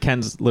is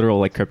Ken's literal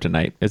like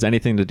kryptonite. Is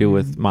anything to do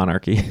with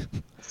monarchy?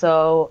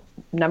 So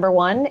number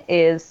 1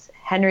 is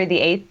Henry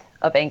VIII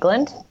of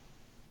England.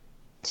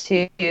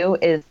 2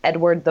 is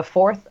Edward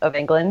IV of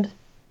England.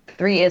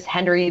 3 is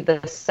Henry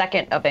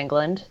II of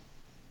England.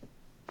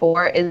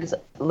 4 is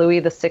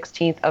Louis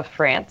XVI of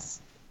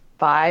France.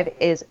 5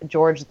 is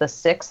George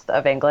VI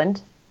of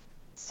England.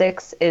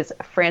 6 is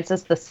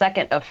Francis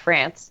II of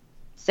France.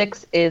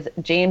 6 is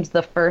James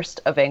I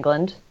of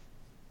England.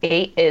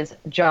 8 is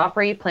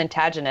Geoffrey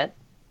Plantagenet.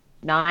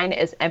 9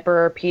 is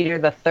Emperor Peter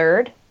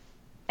III.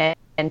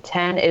 And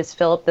 10 is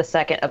Philip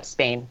II of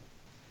Spain.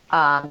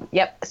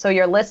 Yep, so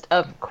your list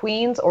of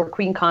queens or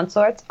queen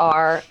consorts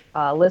are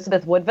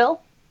Elizabeth Woodville,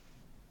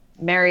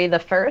 Mary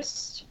I,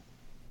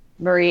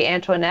 Marie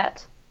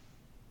Antoinette,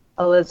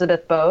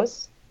 Elizabeth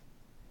Bowes,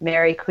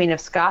 Mary Queen of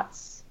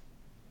Scots,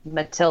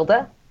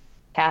 Matilda,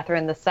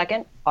 Catherine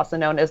II, also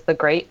known as the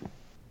Great,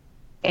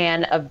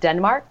 Anne of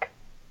Denmark,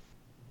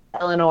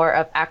 Eleanor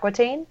of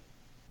Aquitaine,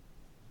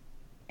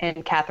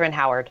 and Catherine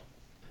Howard.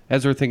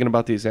 As we're thinking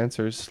about these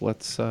answers,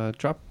 let's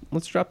drop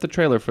the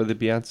trailer for the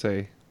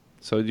Beyonce.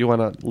 So do you want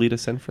to lead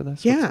us in for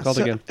this? Yeah, What's it called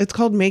again? It's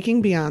called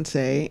Making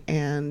Beyonce,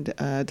 and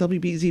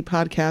WBEZ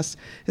Podcast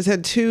has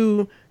had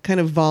 2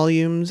 kind of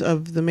volumes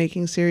of the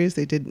Making series.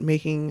 They did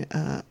Making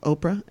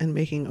Oprah and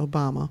Making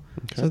Obama,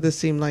 so this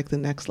seemed like the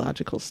next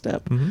logical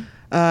step.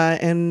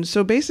 And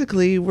so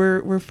basically,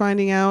 we're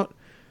finding out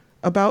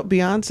about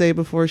Beyonce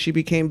before she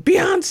became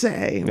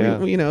Beyonce.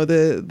 Yeah. You know,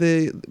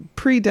 the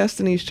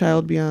pre-Destiny's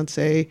Child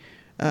Beyonce,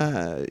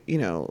 you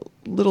know,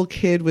 little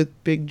kid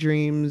with big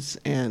dreams,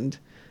 and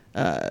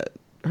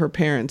her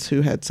parents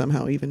who had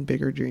somehow even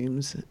bigger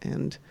dreams.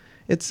 And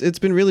it's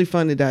been really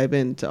fun to dive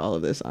into all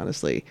of this,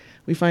 honestly.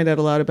 We find out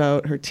a lot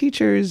about her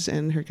teachers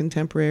and her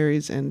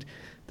contemporaries and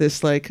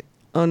this like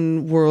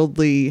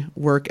unworldly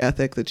work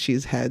ethic that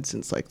she's had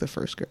since like the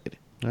 1st grade.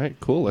 All right,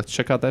 cool. Let's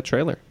check out that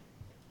trailer.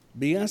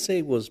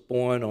 Beyonce was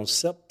born on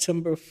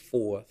September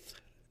 4th,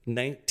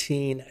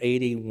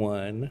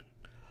 1981.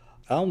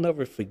 I'll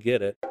never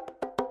forget it.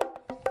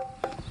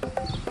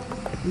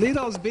 Leave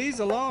those bees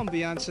alone,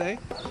 Beyonce.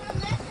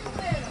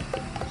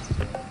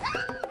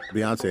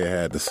 Beyonce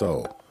had the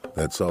soul.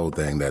 That soul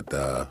thing that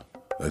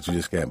you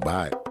just can't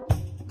buy.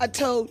 I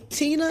told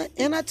Tina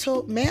and I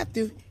told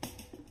Matthew,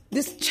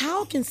 this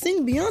child can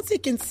sing,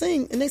 Beyonce can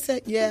sing. And they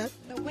said, yeah.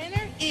 The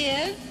winner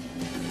is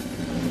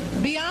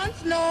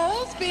Beyonce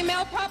Knowles,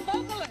 female pop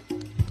vocalist.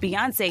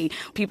 Beyonce,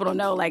 people don't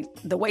know, like,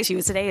 the way she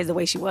was today is the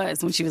way she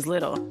was when she was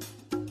little.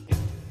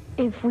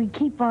 If we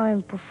keep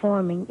on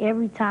performing,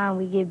 every time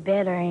we get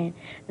better and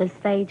the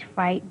stage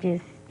fright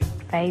just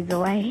fades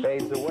away.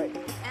 And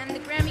the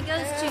Grammy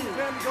goes to...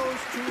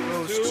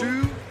 Goes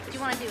to... Do you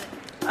want to do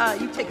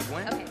it? You take it.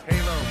 Okay.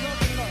 Halo.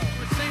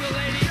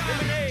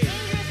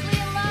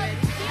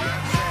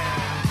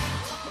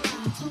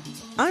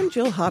 I'm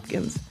Jill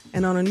Hopkins,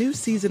 and on a new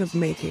season of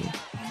Making,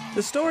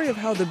 the story of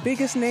how the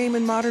biggest name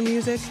in modern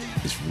music...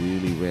 It's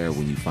really rare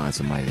when you find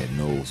somebody that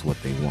knows what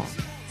they want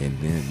and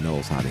then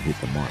knows how to hit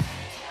the mark.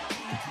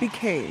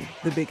 became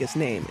the biggest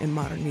name in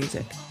modern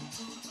music.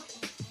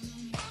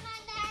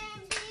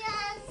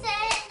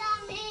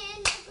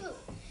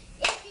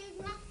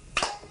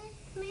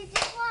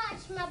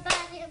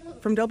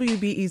 From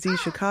WBEZ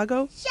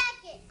Chicago,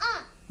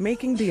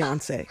 Making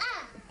Beyonce.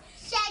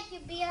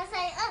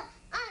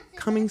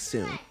 Coming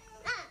soon.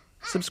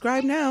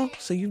 Subscribe now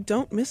so you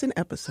don't miss an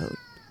episode.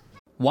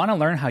 Want to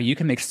learn how you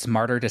can make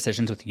smarter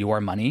decisions with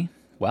your money?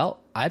 Well,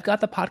 I've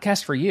got the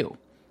podcast for you.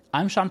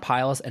 I'm Sean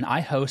Piles, and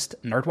I host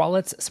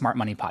NerdWallet's Smart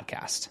Money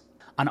Podcast.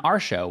 On our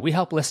show, we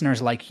help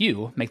listeners like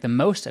you make the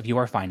most of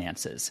your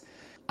finances.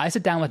 I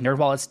sit down with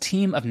NerdWallet's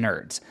team of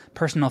nerds,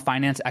 personal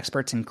finance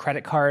experts in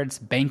credit cards,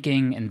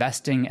 banking,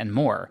 investing, and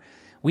more.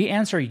 We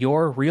answer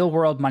your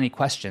real-world money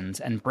questions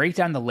and break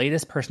down the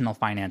latest personal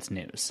finance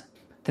news.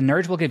 The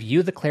nerds will give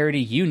you the clarity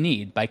you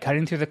need by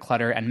cutting through the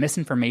clutter and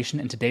misinformation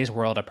in today's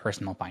world of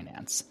personal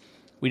finance.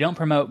 We don't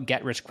promote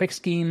get-rich-quick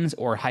schemes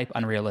or hype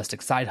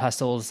unrealistic side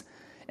hustles.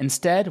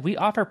 Instead, we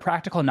offer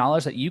practical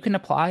knowledge that you can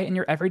apply in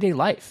your everyday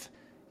life.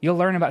 You'll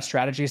learn about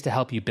strategies to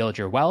help you build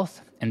your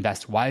wealth,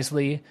 invest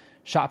wisely,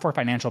 shop for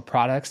financial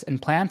products,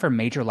 and plan for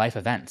major life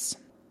events.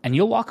 And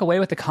you'll walk away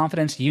with the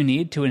confidence you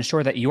need to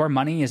ensure that your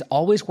money is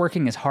always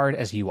working as hard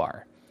as you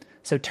are.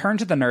 So turn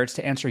to the nerds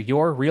to answer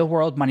your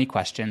real-world money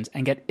questions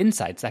and get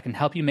insights that can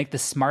help you make the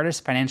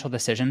smartest financial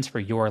decisions for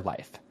your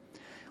life.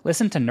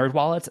 Listen to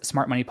NerdWallet's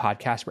Smart Money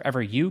Podcast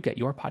wherever you get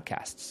your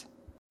podcasts.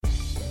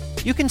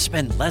 You can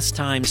spend less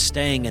time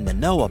staying in the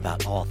know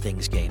about all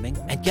things gaming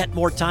and get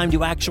more time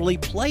to actually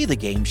play the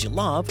games you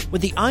love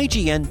with the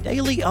IGN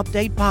Daily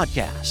Update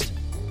podcast.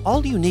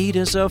 All you need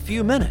is a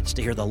few minutes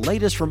to hear the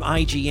latest from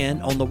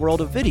IGN on the world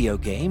of video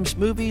games,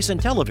 movies,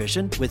 and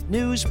television with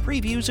news,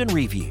 previews, and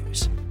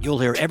reviews. You'll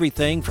hear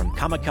everything from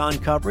Comic-Con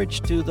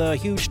coverage to the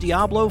huge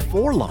Diablo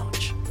 4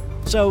 launch.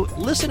 So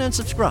listen and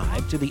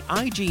subscribe to the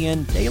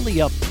IGN Daily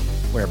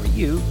Update wherever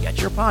you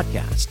get your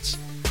podcasts.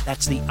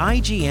 That's the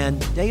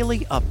IGN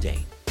Daily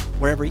Update,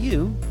 wherever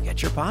you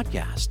get your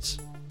podcasts.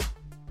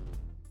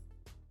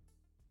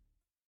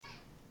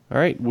 All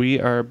right,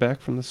 we are back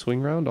from the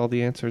swing round. All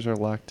the answers are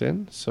locked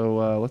in.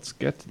 So let's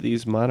get to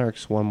these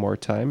monarchs one more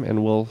time,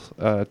 and we'll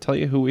tell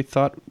you who we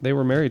thought they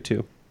were married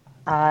to.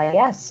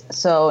 Yes.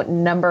 So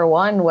number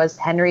 1 was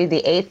Henry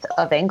VIII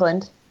of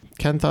England.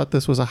 Ken thought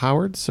this was a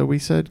Howard, so we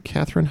said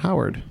Catherine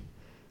Howard.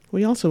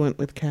 We also went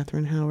with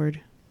Catherine Howard.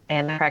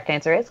 And the correct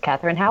answer is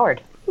Catherine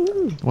Howard.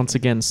 Once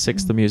again,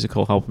 Six the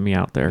Musical helping me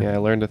out there. Yeah, I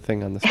learned a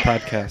thing on this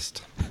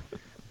podcast.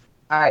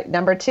 All right.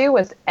 Number 2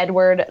 was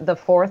Edward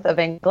IV of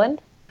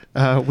England.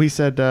 We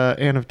said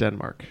Anne of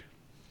Denmark.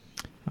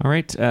 All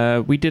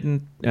right. We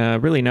didn't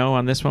really know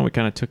on this one. We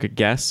kind of took a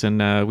guess,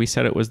 and we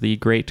said it was the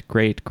great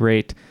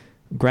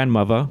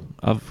grandmother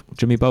of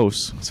Jimmy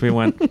Bose. So we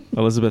went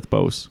Elizabeth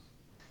Bose.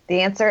 The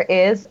answer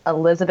is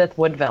Elizabeth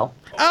Woodville.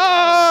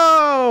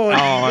 Oh,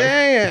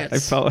 dang it. I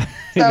felt...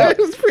 So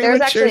there's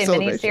actually a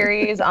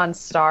miniseries on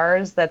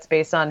Starz that's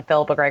based on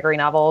Philippa Gregory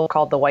novel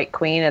called The White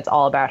Queen. It's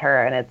all about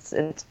her, and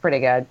it's pretty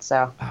good.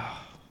 So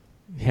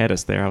You had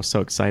us there. I was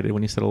so excited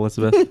when you said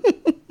Elizabeth.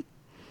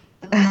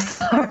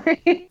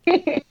 Sorry.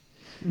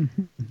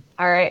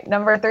 All right.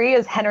 Number 3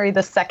 is Henry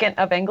II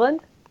of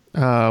England.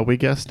 We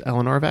guessed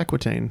Eleanor of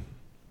Aquitaine.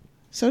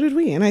 So did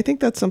we, and I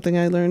think that's something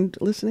I learned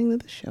listening to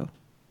the show.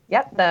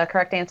 Yep, the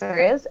correct answer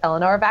is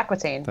Eleanor of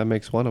Aquitaine. That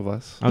makes one of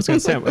us. I was going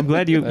to say, I'm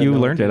glad you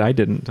learned it. I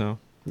didn't. So.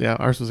 Yeah,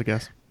 ours was a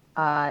guess.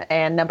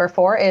 And number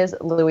 4 is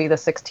Louis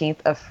XVI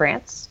of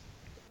France.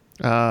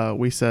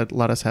 We said,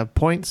 let us have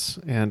points,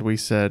 and we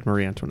said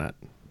Marie Antoinette.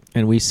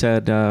 And we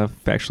said,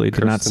 factually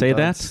did not say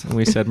that, and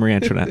we said Marie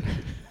Antoinette.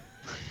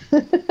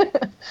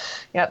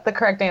 Yep, the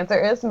correct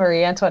answer is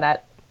Marie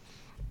Antoinette.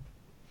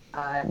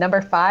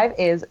 Number 5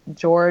 is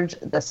George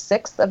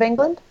VI of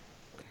England.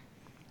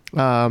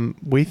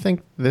 We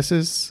think this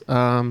is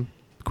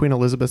Queen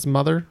Elizabeth's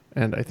mother,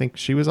 and I think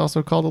she was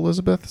also called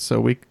Elizabeth, so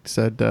we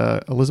said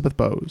Elizabeth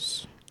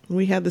Bowes.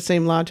 We had the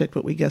same logic,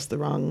 but we guessed the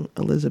wrong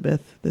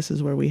Elizabeth. This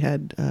is where we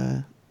had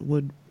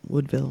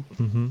Woodville.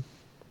 Mm-hmm.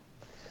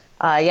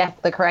 Yeah,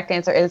 the correct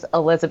answer is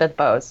Elizabeth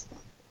Bowes.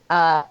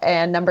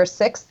 And number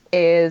 6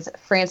 is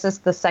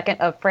Francis II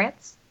of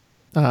France.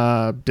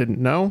 Didn't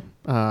know.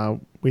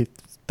 We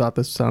thought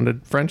this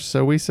sounded French,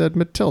 so we said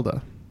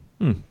Matilda.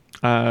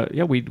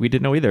 Yeah, we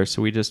didn't know either,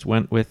 so we just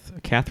went with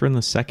Catherine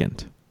II.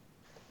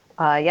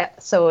 Yeah,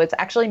 so it's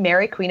actually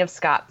Mary, Queen of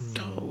Scots.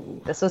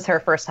 No. This was her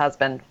first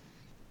husband.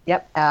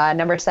 Yep.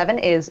 Number 7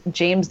 is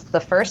James I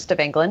of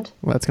England.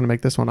 Well, that's going to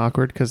make this one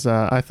awkward because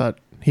I thought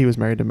he was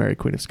married to Mary,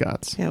 Queen of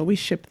Scots. Yeah, we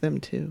shipped them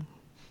too.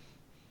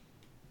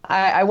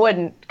 I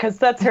wouldn't, because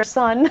that's her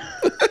son.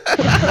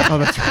 Oh,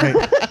 that's right.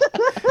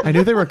 I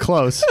knew they were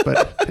close,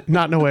 but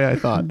not in a way I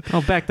thought.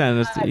 Oh, back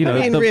then,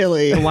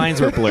 really, the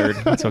lines were blurred.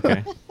 That's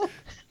okay.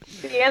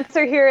 The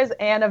answer here is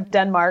Anne of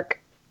Denmark.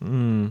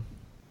 Mm.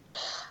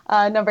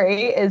 Number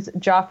 8 is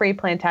Joffrey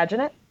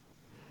Plantagenet.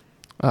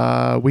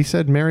 We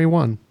said Mary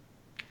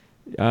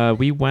I.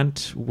 We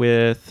went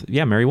with,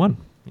 Mary I.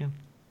 Yeah.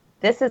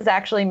 This is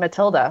actually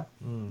Matilda.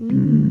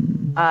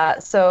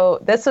 So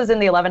this was in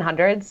the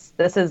 1100s.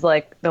 This is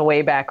like the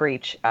way back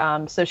reach.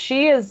 So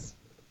she is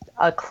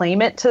a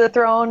claimant to the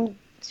throne.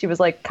 She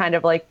was like kind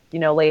of like,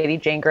 Lady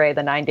Jane Grey,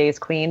 the 9 Days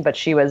Queen, but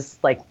she was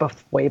like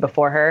way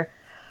before her.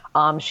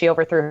 She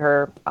overthrew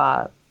her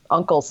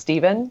uncle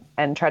Stephen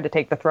and tried to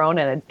take the throne,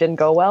 and it didn't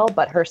go well.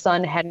 But her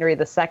son Henry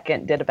II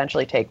did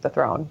eventually take the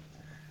throne.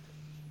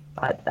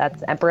 But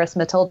that's Empress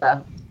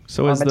Matilda.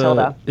 So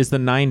is the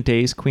 9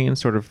 Days Queen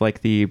sort of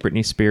like the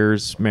Britney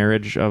Spears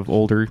marriage of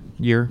older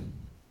year?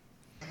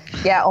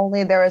 Yeah,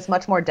 only there was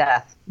much more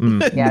death.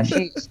 Yeah,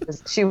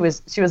 she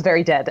was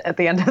very dead at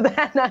the end of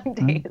that 9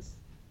 days.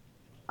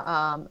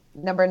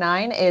 Number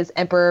 9 is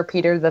Emperor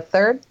Peter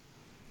III.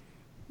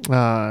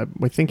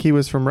 We think he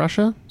was from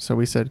Russia, so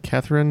we said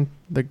Catherine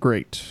the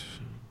Great.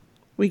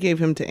 We gave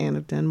him to Anne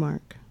of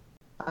Denmark.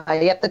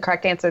 Yep, the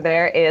correct answer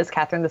there is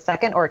Catherine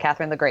II or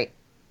Catherine the Great.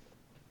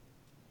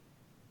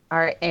 All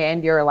right,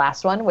 and your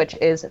last one, which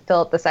is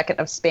Philip II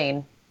of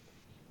Spain.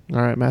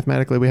 All right,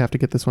 mathematically we have to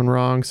get this one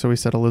wrong, so we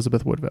said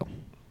Elizabeth Woodville.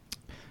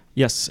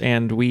 Yes,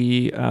 and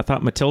we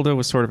thought Matilda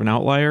was sort of an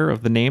outlier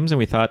of the names, and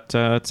we thought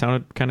it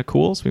sounded kind of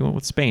cool, so we went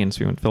with Spain, so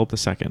we went Philip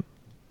II.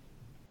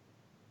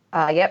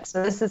 Yep,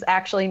 so this is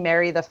actually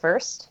Mary I.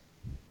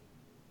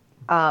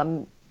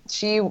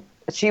 She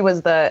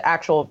was the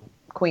actual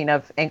Queen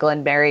of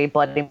England,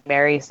 Bloody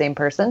Mary, same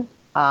person.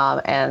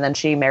 And then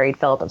she married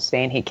Philip of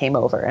Spain. He came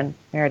over and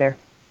married her.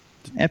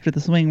 After the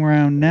swing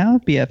round now,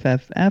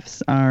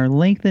 BFFs are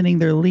lengthening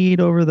their lead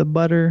over the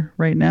butter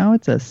right now.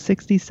 It's a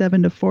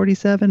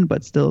 67-47,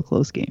 but still a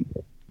close game.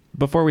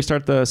 Before we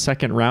start the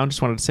second round,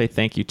 just wanted to say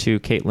thank you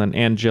to Caitlin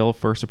and Jill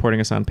for supporting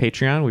us on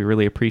Patreon. We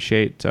really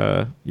appreciate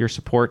your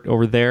support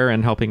over there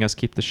and helping us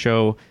keep the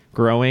show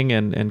growing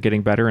and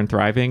getting better and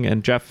thriving.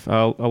 And Jeff,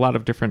 a lot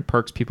of different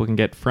perks people can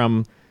get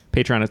from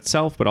Patreon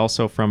itself, but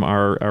also from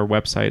our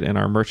website and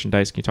our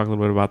merchandise. Can you talk a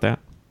little bit about that?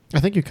 I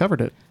think you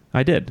covered it.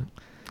 I did.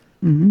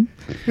 Mm-hmm.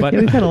 But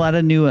we've had a lot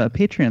of new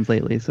Patreons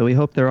lately, so we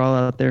hope they're all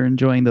out there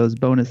enjoying those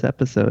bonus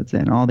episodes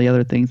and all the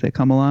other things that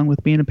come along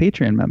with being a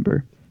Patreon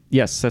member.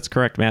 Yes, that's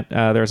correct, Matt.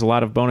 There's a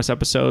lot of bonus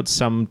episodes,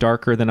 some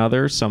darker than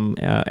others, some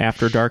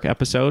after dark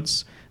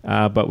episodes.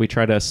 But we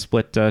try to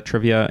split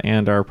trivia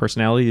and our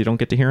personality you don't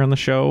get to hear on the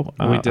show.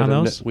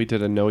 We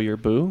did a Know Your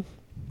Boo.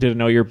 Did a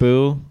Know Your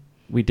Boo.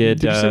 We did.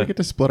 Did you say we get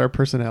to split our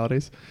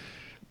personalities?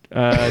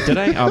 Did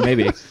I? Oh,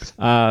 maybe.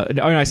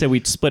 I said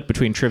we split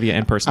between trivia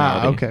and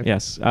personality. Okay.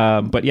 Yes.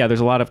 But yeah, there's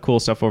a lot of cool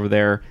stuff over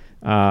there.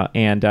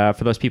 And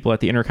for those people at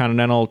the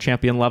Intercontinental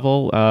Champion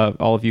level,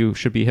 all of you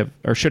should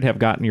have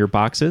gotten your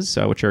boxes,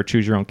 which are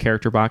choose your own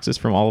character boxes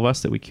from all of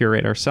us that we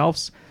curate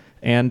ourselves.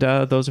 And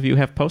those of you who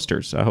have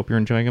posters, I hope you're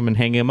enjoying them and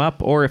hanging them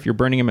up. Or if you're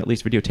burning them, at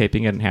least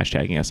videotaping it and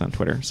hashtagging us on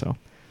Twitter. So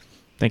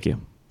thank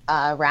you.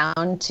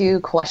 Round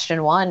 2,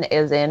 question 1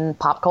 is in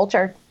pop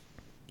culture.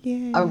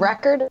 Yay. A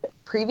record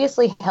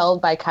previously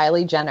held by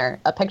Kylie Jenner.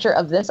 A picture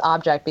of this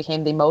object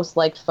became the most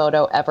liked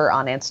photo ever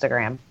on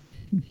Instagram.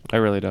 I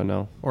really don't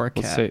know. Or a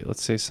cat.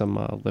 Let's say some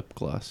lip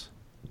gloss.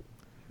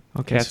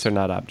 Okay. Cats are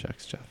not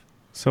objects, Jeff.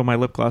 So my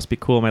lip gloss be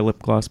cool, my lip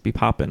gloss be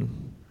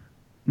poppin'.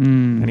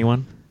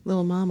 Anyone?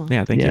 Little Mama.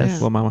 Yeah, thank you,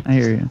 Little Mama. I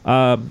hear you.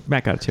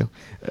 Matt got it too.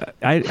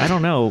 I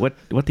don't know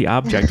what the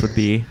object would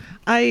be.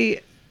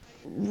 I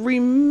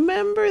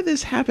remember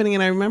this happening,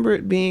 and I remember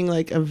it being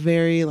like a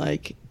very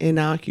like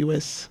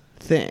innocuous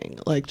thing,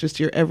 like just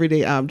your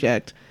everyday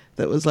object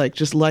that was like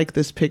just like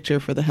this picture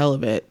for the hell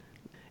of it.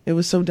 It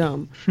was so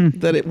dumb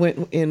that it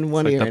went in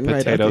one ear and right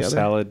out the other. Potato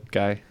salad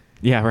guy.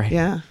 Yeah, right.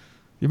 Yeah.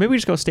 Maybe we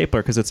just go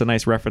stapler because it's a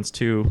nice reference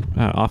to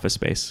Office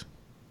Space,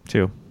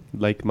 too.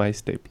 Like my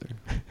stapler.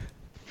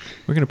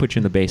 We're going to put you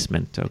in the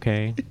basement,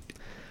 okay?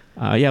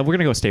 Yeah, we're going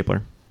to go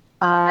stapler.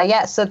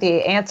 So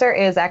the answer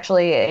is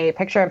actually a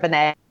picture of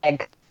an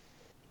egg.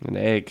 An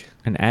egg.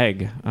 An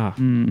egg. Oh.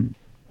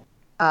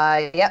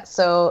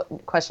 So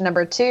question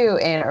number 2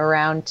 in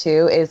round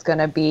 2 is going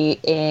to be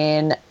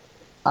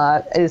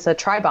is a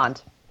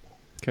tri-bond.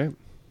 Okay.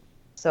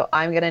 So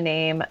I'm going to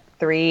name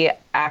 3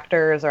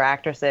 actors or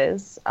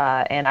actresses,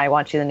 and I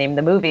want you to name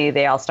the movie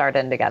they all starred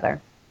in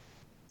together.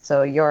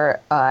 So your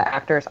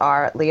actors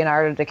are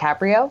Leonardo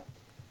DiCaprio,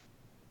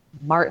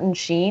 Martin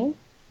Sheen,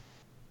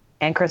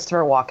 and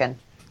Christopher Walken.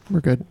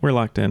 We're good. We're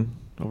locked in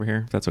over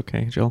here. If that's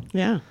okay, Jill.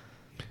 Yeah.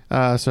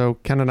 So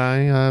Ken and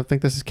I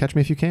think this is Catch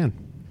Me If You Can.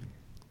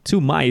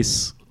 2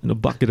 mice in a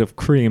bucket of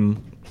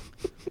cream.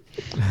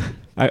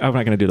 I'm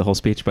not going to do the whole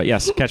speech, but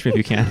yes, Catch Me If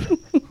You Can.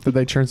 Did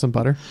they churn some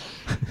butter?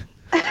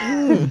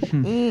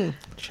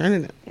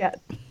 Churning it. Yeah.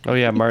 Oh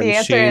yeah,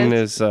 Martin Sheen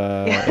is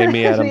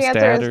Amy Adams'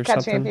 dad or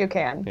Catch something. Me If You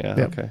Can. Yeah.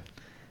 Yep. Okay.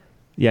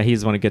 Yeah,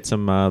 he's the one who gets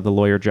him the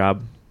lawyer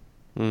job.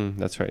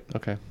 That's right.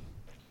 Okay.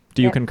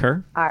 Do you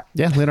concur?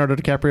 Yeah, Leonardo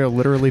DiCaprio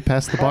literally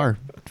passed the bar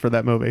for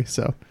that movie,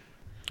 so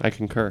I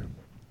concur.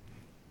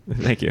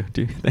 Thank you.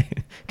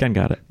 Ken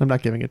got it. I'm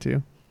not giving it to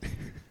you.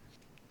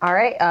 All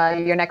right.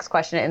 Your next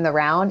question in the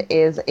round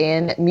is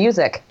in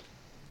music.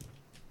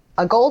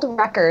 A gold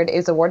record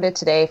is awarded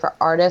today for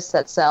artists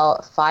that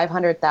sell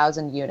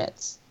 500,000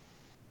 units.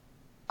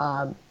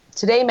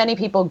 Today, many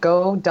people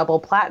go double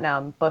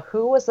platinum, but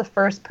who was the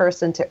first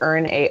person to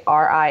earn a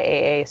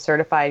RIAA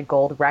certified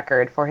gold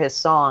record for his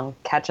song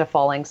Catch a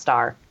Falling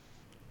Star?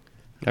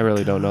 I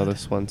really don't know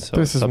this one, so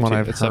this is one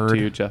I've it's heard. up to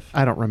you, Jeff.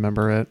 I don't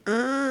remember it.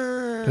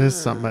 This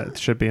is something that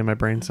should be in my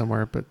brain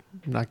somewhere, but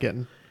I'm not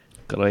getting.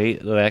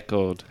 Great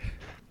record,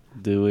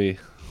 Dewey.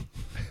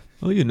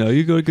 Well, you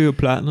got to go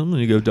platinum,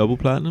 and you go double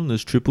platinum,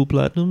 there's triple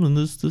platinum, and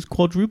there's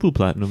quadruple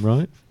platinum,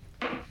 right?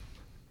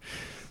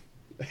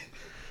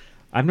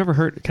 I've never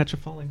heard Catch a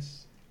Falling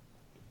Star.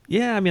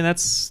 Yeah, I mean,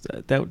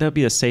 that'd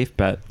be a safe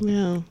bet.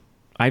 Yeah.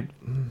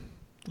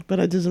 But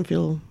it doesn't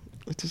feel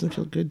good to my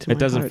heart. It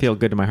doesn't feel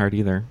good to my heart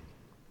either.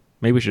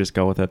 Maybe we should just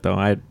go with it,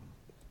 though.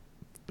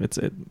 It's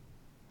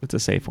a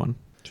safe one.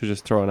 Should we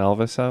just throw an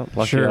Elvis out?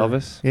 Lucky Sure.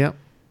 Elvis? Yep.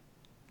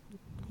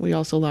 We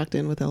also locked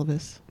in with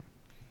Elvis.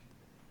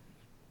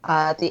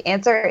 The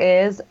answer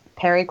is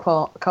Perry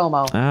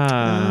Como.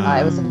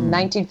 It was in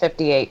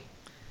 1958.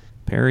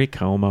 Perry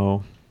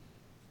Como.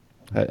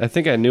 I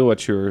think I knew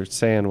what you were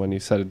saying when you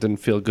said it didn't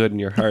feel good in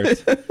your heart.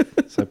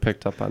 So I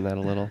picked up on that a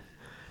little.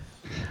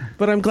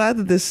 But I'm glad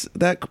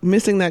that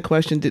missing that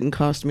question didn't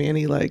cost me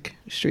any like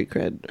street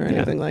cred or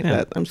anything like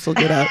that. I'm still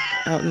good out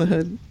in the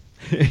hood.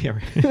 Yeah,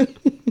 right.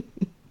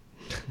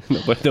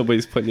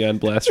 Nobody's putting you on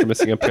blast for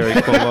missing a Perry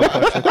Como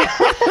question.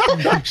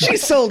 She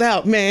sold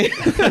out, man.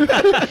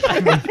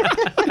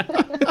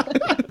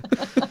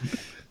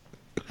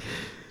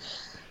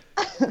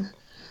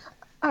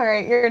 All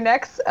right, your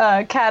next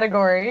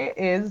category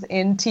is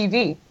in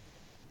TV.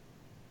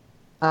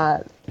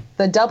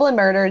 The Dublin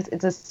Murders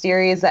is a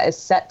series that is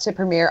set to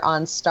premiere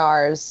on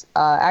Starz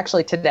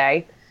actually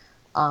today.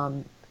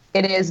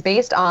 It is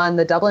based on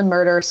the Dublin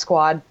Murder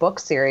Squad book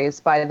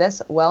series by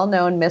this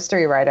well-known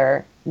mystery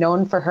writer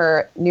known for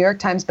her New York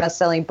Times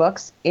bestselling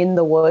books In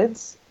the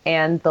Woods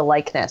and The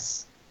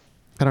Likeness.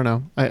 I don't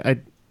know. I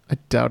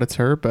doubt it's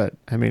her, but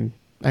I mean,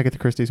 Agatha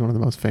Christie is one of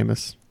the most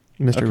famous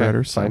mystery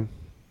writers. Fine.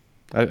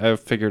 I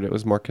figured it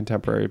was more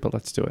contemporary, but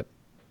let's do it.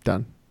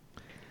 Done.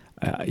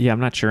 Yeah, I'm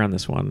not sure on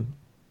this one.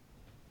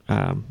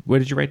 What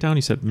did you write down?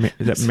 You said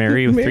is that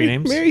Mary with three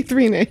names? Mary,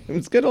 three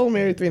names. Good old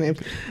Mary, three names.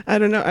 I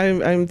don't know.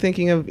 I'm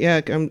thinking of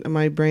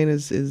my brain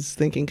is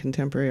thinking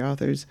contemporary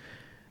authors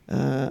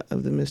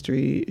of the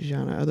mystery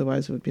genre.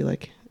 Otherwise, it would be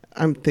like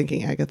I'm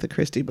thinking Agatha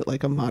Christie, but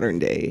like a modern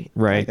day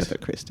Agatha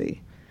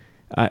Christie.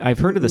 I've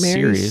heard of the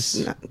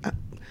series.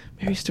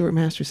 Mary Stuart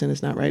Masterson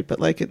is not right, but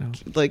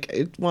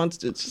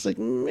it's just like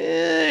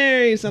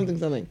Mary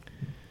something.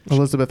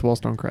 Elizabeth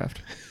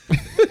Wollstonecraft.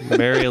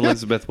 Mary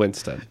Elizabeth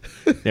Winstead.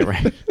 Yeah,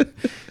 right.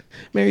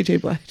 Mary J.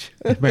 Blige.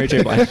 Mary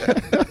J. Blige.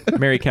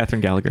 Mary Catherine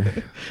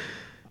Gallagher.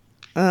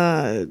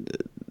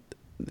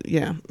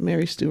 Yeah,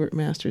 Mary Stuart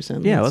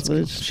Masterson. Yeah,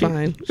 it's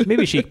fine.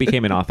 Maybe she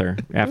became an author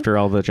after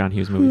all the John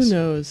Hughes movies. Who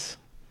knows?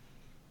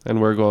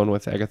 And we're going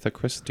with Agatha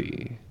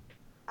Christie.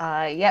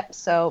 Yep.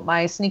 So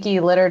my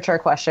sneaky literature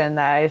question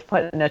that I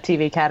put in a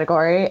TV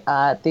category,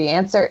 the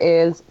answer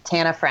is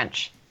Tana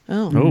French.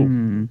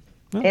 Oh.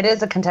 It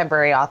is a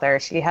contemporary author.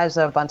 She has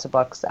a bunch of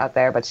books out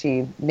there, but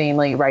she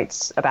mainly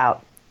writes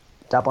about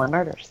Dublin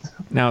murders.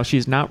 Now,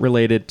 she's not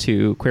related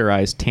to Queer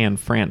Eye's Tan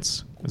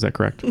France. Is that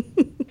correct?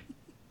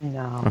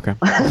 No. Okay.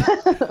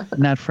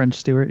 Not French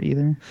Stewart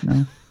either?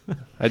 No.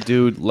 I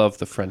do love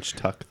the French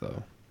tuck,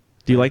 though.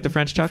 Do you like the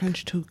French tuck?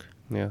 French tuck.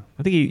 Yeah.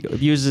 I think he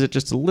uses it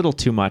just a little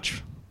too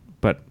much,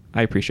 but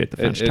I appreciate the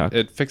French tuck.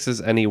 It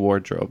fixes any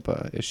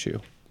wardrobe issue.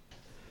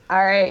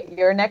 All right.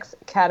 Your next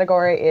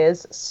category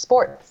is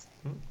sports.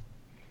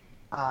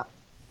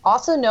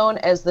 Also known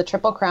as the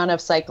Triple Crown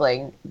of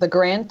Cycling, the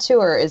Grand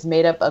Tour is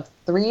made up of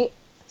 3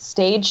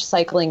 stage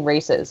cycling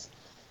races.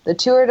 The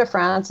Tour de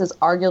France is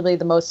arguably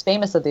the most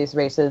famous of these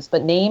races,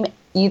 but name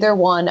either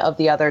one of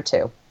the other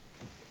 2.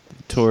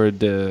 Tour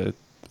de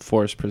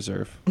Forest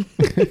Preserve.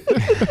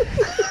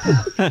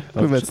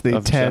 That's the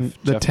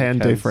Tan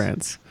de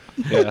France.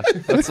 Yeah,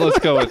 let's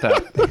go with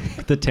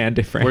that. The Tan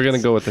de France. We're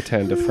gonna go with the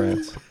Tan de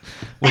France.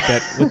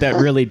 with that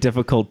really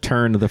difficult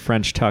turn to the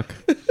French tuck.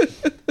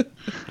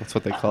 That's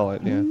what they call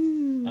it. Yeah.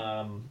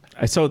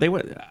 So they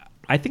would.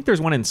 I think there's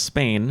one in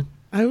Spain.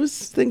 I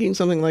was thinking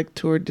something like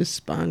Tour de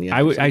España.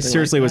 I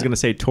seriously was going to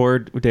say Tour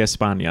de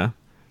España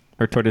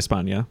or Tour de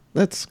España.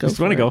 Let's go. Just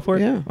want to go for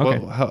it. Yeah. Okay.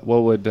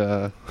 What would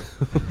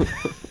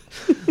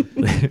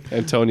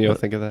Antonio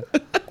think of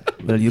that?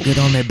 Well, you get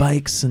on the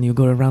bikes and you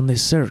go around the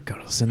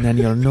circles, and then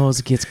your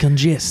nose gets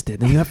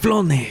congested, and you have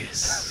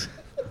flonase.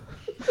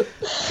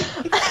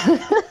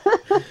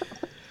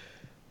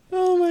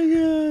 Oh my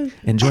God!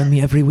 And join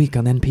me every week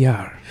on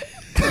NPR.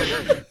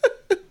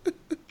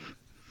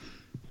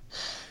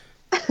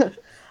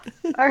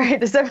 All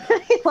right, is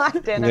everybody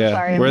locked in? I'm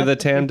sorry. We're the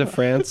Tan de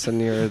France,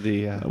 and you're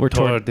the we're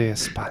Tour de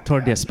España.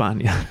 Tour de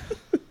España.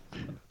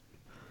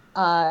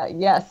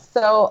 Yes.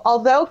 So,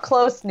 although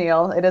close,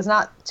 Neil, it is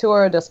not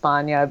Tour de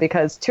España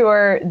because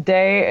Tour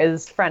de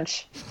is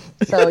French.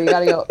 So you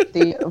got to go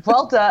the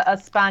Vuelta a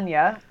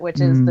España,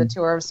 which is the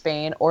Tour of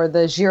Spain, or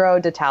the Giro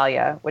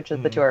d'Italia, which is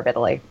the Tour of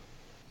Italy.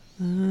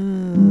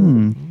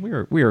 We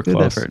were Good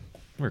close. effort.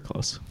 We were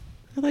close.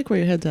 I like where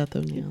your head's at, though,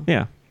 Neil.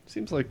 Yeah.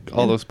 Seems like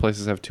all those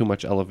places have too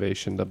much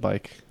elevation to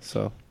bike.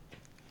 So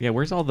Yeah,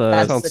 where's all the...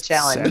 That's the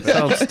challenge. That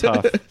sounds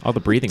tough. All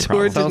the breathing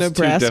Tour problems. to Sounds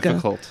Nebraska. too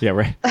difficult. Yeah,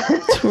 right.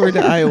 Tour to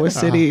Iowa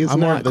City is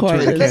I'm more not at the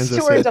quite Tour to as... This Kansas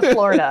tour City. to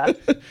Florida,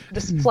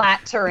 just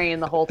flat terrain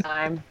the whole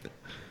time.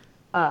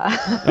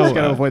 Just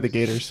gotta avoid the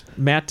gators.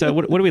 Matt,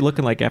 what are we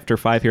looking like after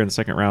 5 here in the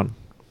second round?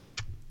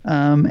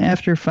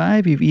 After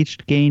 5, you've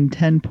each gained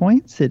 10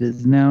 points. It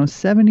is now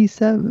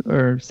 77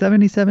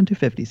 to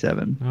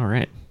 57. All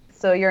right.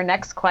 So your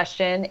next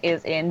question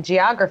is in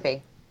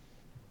geography.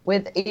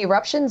 With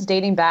eruptions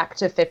dating back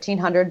to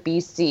 1500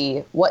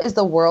 BC, what is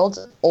the world's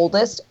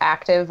oldest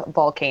active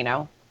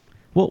volcano?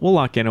 We'll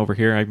lock in over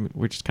here.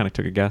 We just kind of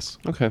took a guess.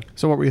 Okay.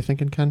 So what were you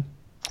thinking, Ken?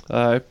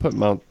 I put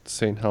Mount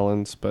St.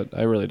 Helens, but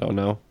I really don't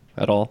know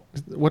at all.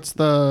 What's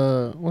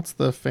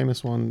the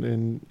famous one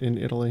in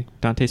Italy?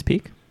 Dante's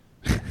Peak?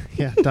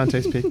 Yeah,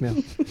 Dante's Peak.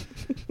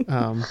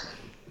 Now,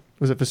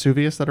 was it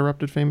Vesuvius that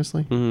erupted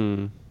famously?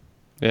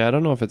 Yeah, I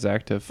don't know if it's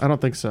active. I don't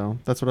think so.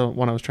 That's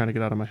one I was trying to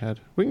get out of my head.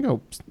 We can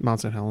go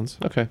Mount St. Helens.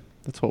 Okay,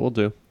 that's what we'll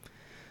do.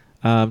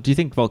 Do you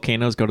think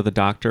volcanoes go to the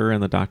doctor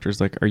and the doctor's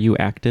like, "Are you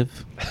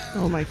active?"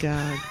 Oh my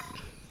God.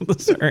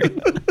 Sorry.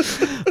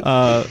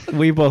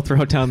 We both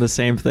wrote down the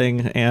same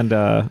thing,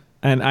 and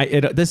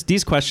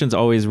these questions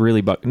always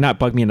really bug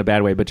me in a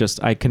bad way, but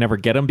just I can never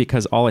get them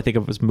because all I think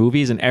of is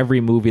movies, and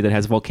every movie that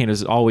has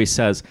volcanoes always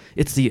says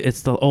it's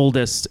the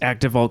oldest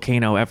active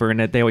volcano ever, and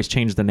they always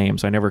change the name,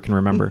 so I never can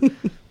remember.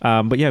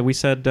 But yeah, we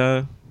said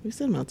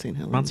Mount St.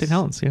 Helens. Mount St.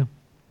 Helens, yeah.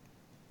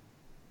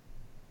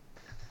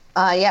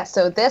 Yeah,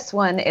 so this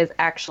one is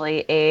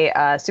actually a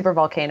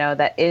supervolcano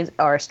that is,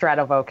 or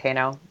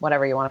stratovolcano,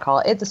 whatever you want to call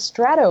it. It's a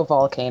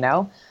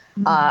stratovolcano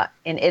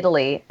in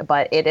Italy,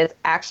 but it is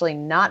actually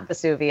not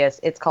Vesuvius.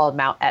 It's called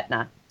Mount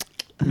Etna.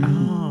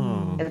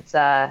 Oh. It's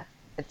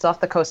off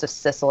the coast of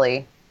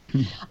Sicily.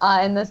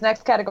 And this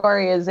next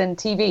category is in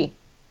TV.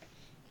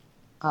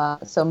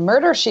 So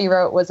Murder, She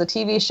Wrote was a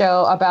TV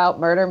show about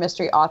murder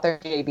mystery author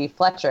J.B.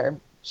 Fletcher.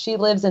 She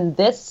lives in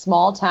this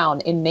small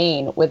town in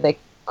Maine with a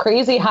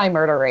crazy high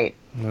murder rate.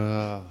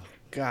 Oh,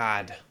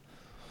 God.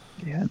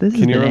 Yeah, this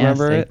Can is you an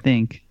remember ass, it? I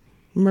think.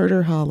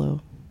 Murder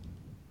Hollow.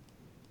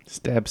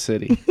 Stab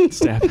City.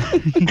 Stab.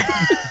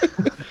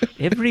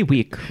 Every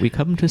week we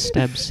come to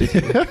Stab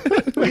City.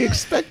 We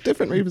expect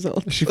different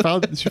results. She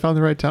found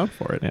the right town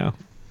for it. Yeah.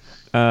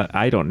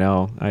 I don't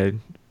know.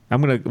 I'm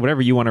gonna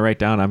whatever you want to write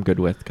down. I'm good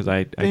with because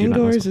I do not know.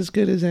 Bangor is as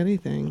good as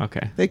anything.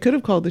 Okay. They could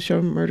have called the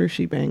show Murder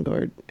She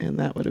Bangor, and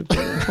that would have been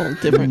a whole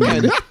different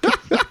kind of.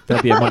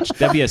 That'd be a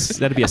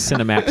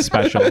Cinemax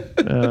special.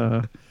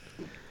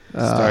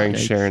 Starring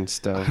Sharon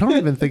Stone. I don't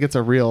even think it's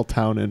a real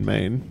town in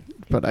Maine,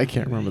 but I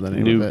can't remember the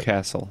name of it.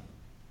 Newcastle.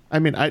 I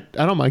mean, I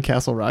don't mind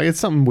Castle Rock. It's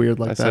something weird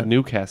like I that. said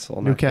Newcastle.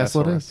 Not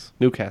Newcastle Castle it Rock. is.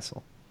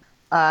 Newcastle.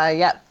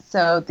 Yep.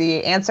 So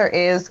the answer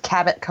is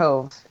Cabot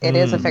Cove. It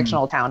is a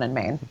fictional town in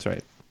Maine. That's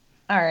right.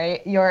 All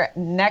right. Your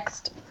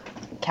next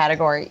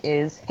category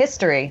is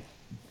history.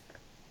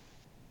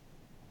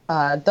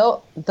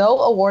 Though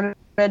awarded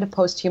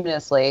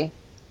posthumously,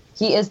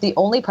 he is the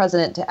only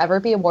president to ever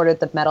be awarded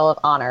the Medal of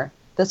Honor.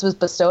 This was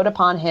bestowed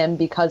upon him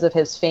because of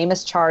his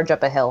famous charge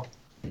up a hill.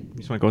 You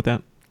just want to go with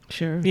that?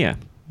 Sure. Yeah.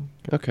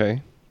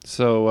 Okay.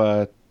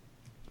 So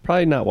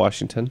probably not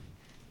Washington.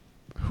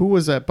 Who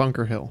was at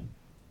Bunker Hill?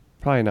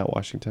 Probably not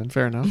Washington.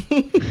 Fair enough.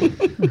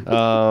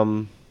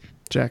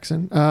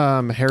 Jackson.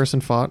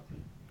 Harrison fought.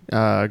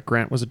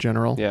 Grant was a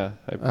general. Yeah,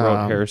 I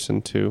wrote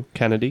Harrison too.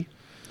 Kennedy,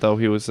 though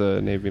he was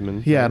a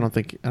Navyman. Yeah, I don't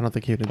think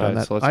he'd have done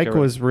that. So Ike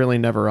was really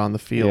never on the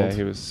field. Yeah,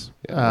 he was.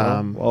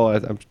 Yeah,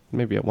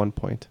 maybe at one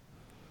point.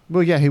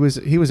 Well, yeah, he was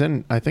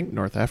in, I think,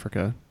 North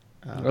Africa.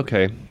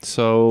 Okay,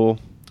 so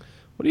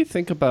what do you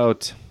think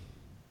about?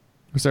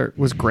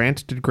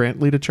 Did Grant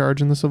lead a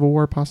charge in the Civil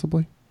War?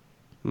 Possibly.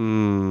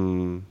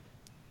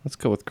 Let's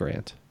go with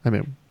Grant. I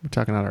mean, we're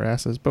talking out our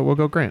asses, but we'll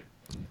go Grant.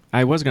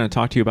 I was going to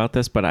talk to you about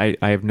this, but I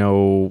have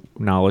no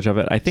knowledge of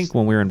it. I think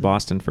when we were in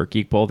Boston for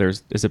Geek Bowl,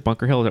 is it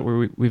Bunker Hill that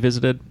where we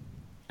visited?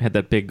 Had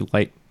that big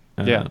light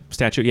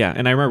statue. Yeah,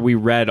 and I remember we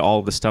read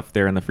all the stuff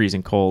there in the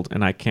freezing cold,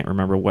 and I can't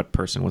remember what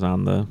person was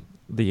on the.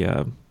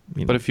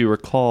 But if you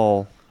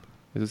recall,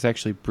 it was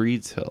actually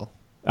Breed's Hill.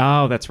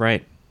 Oh, that's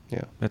right.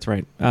 Yeah, that's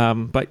right.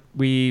 But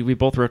we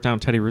both wrote down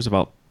Teddy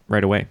Roosevelt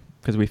right away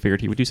because we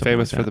figured he would do something.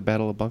 Famous like for that. the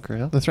Battle of Bunker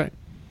Hill. That's right.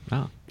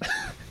 Oh.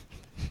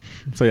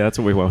 So yeah, that's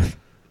what we went with.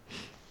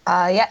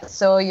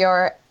 So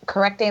your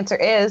correct answer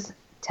is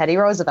Teddy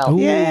Roosevelt. Ooh,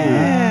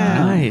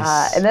 yeah.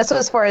 Nice. And this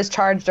was for his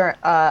charge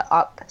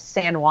up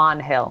San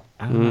Juan Hill.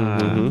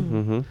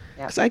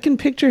 Because I can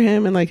picture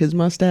him in like his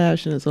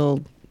mustache and his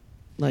old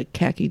like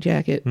khaki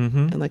jacket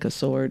and like a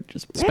sword,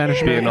 just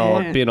Spanish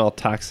being all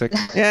toxic.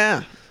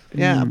 Yeah,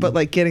 but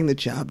like getting the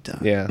job done.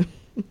 Yeah,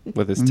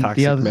 with his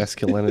toxic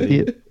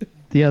masculinity.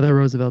 The other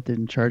Roosevelt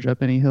didn't charge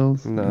up any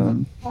hills.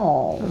 No.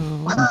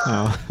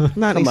 Not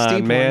Come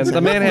on, man. ones.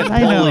 The man had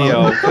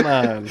polio. Come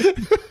on.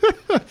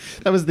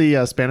 That was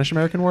the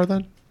Spanish-American War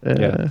then?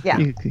 Yep.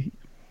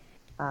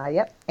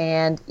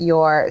 And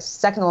your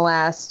second to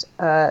last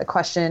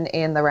question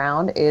in the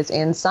round is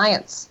in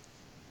science.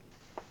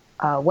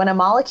 When a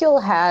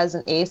molecule has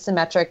an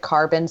asymmetric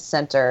carbon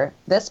center,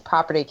 this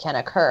property can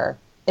occur.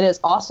 It is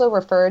also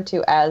referred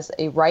to as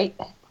a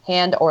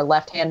right-hand or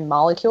left-hand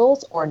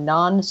molecules or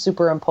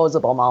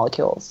non-superimposable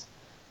molecules.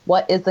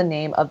 What is the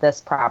name of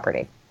this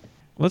property?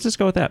 Let's just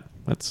go with that.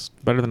 That's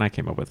better than I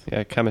came up with.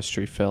 Yeah,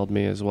 chemistry failed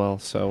me as well.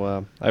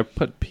 So I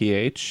put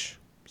pH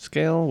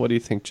scale. What do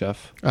you think,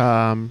 Jeff?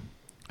 I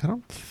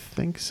don't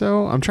think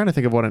so. I'm trying to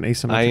think of what an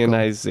asymmetrical... Not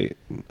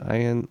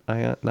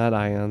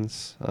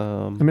ions.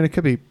 I mean, it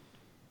could be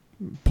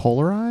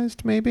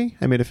polarized, maybe.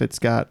 I mean, if it's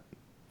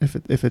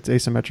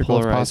asymmetrical,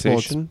 it's possible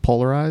it's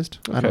polarized.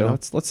 Okay, I don't know.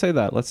 Let's say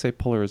that. Let's say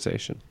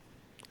polarization.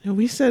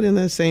 We said in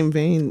the same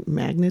vein,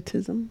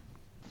 magnetism.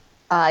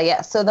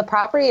 So the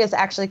property is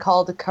actually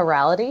called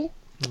chirality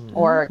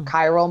or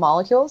chiral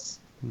molecules.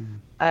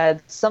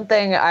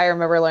 Something I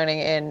remember learning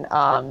in,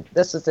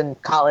 this was in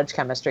college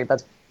chemistry,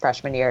 but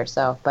freshman year.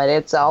 But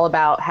it's all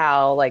about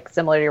how, like,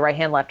 similar to your right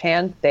hand, left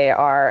hand, they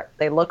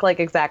look like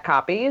exact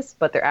copies,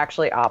 but they're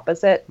actually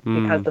opposite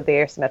because of the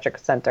asymmetric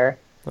center.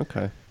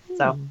 Okay.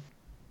 So,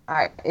 all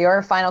right.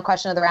 Your final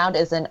question of the round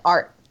is in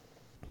art.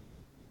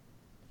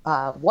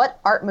 What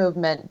art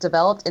movement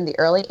developed in the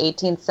early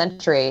 18th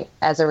century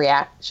as a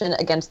reaction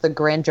against the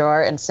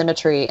grandeur and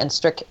symmetry and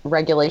strict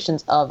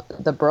regulations of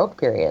the Baroque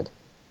period?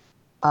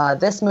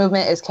 This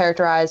movement is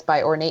characterized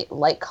by ornate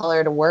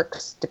light-colored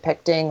works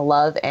depicting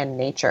love and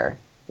nature.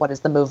 What is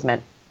the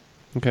movement?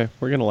 Okay,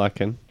 we're going to lock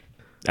in.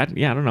 I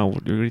don't know.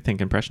 What do you think?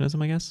 Impressionism,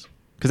 I guess?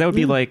 Because that would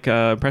be like,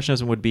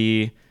 Impressionism would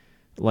be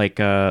like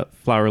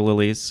flower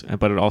lilies,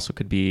 but it also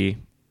could be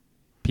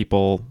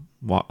people,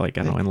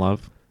 in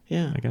love.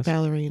 Yeah, I guess.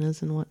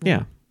 Ballerinas and whatnot.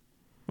 Yeah.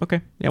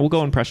 Okay. Yeah, we'll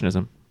go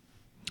Impressionism.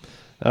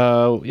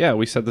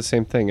 We said the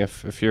same thing.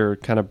 If you're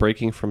kind of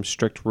breaking from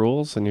strict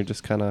rules and you're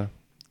just kind of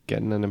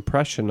getting an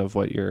impression of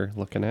what you're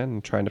looking at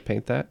and trying to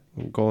paint that.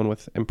 I'm going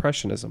with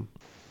Impressionism.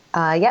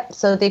 Yep.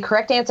 So the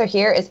correct answer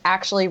here is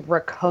actually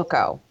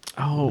Rococo.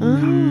 Oh,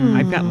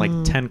 I've gotten like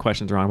 10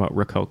 questions wrong about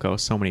Rococo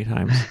so many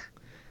times.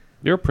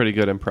 You're a pretty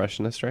good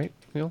impressionist, right,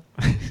 Neil?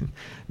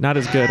 Not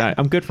as good.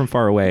 I'm good from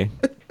far away.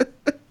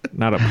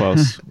 Not up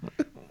close.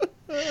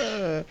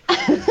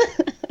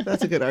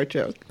 That's a good art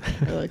joke.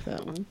 I like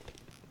that one.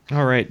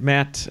 All right,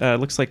 Matt,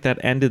 looks like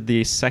that ended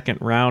the second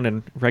round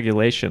in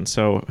regulation.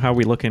 So how are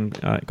we looking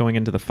going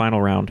into the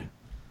final round?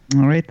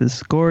 All right, the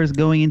scores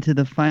going into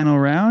the final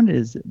round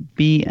is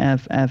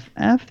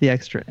BFFF. The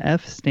extra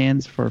F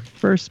stands for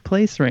first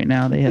place right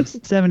now. They have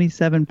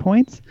 77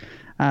 points.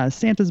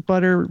 Santa's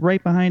Butter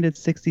right behind at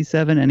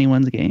 67.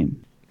 Anyone's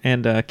game.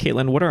 And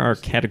Caitlin, what are our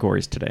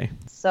categories today?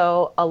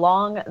 So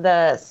along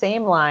the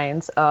same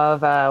lines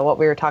of what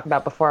we were talking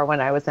about before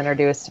when I was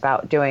introduced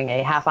about doing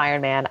a half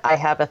Ironman, I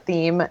have a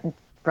theme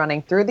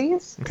running through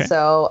these. Okay.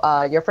 So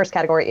your first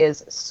category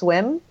is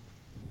swim.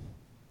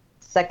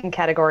 Second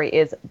category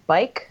is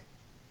bike.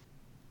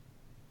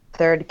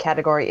 Third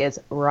category is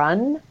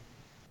run.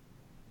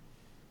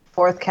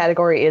 Fourth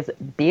category is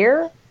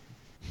beer.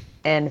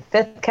 And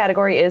fifth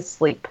category is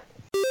sleep.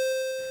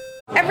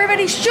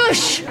 Everybody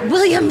shush!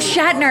 William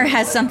Shatner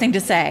has something to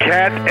say.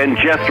 Cat and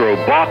Jethro,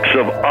 box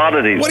of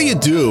oddities. What do you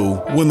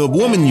do when the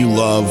woman you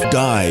love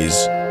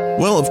dies?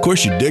 Well, of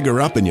course you dig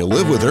her up and you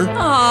live with her.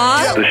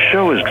 Aww. The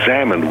show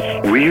examines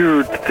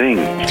weird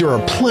things. There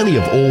are plenty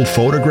of old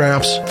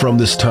photographs from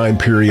this time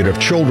period of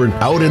children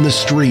out in the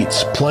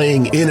streets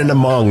playing in and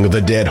among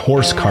the dead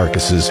horse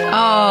carcasses.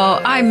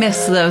 Oh, I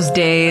miss those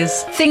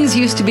days. Things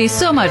used to be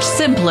so much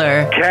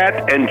simpler.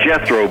 Cat and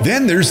Jethro.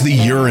 Then there's the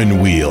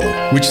urine wheel,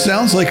 which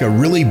sounds like a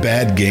really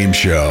bad game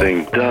show.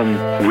 Thing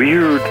done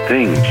weird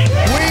things.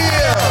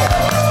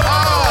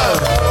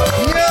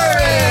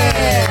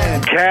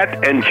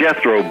 Cat and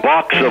Jethro,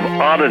 box of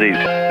oddities.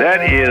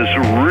 That is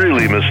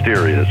really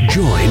mysterious.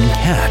 Join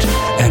Cat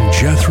and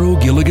Jethro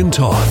Gilligan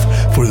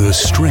Toth for the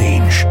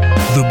strange,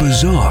 the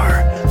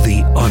bizarre,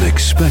 the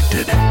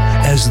unexpected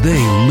as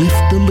they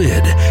lift the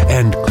lid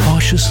and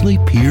cautiously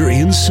peer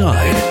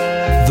inside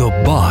the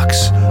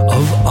Box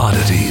of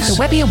Oddities. The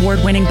Webby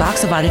Award-winning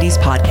Box of Oddities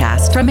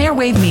podcast from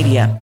Airwave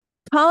Media.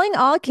 Calling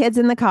all kids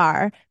in the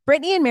car.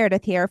 Brittany and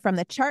Meredith here from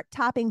the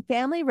chart-topping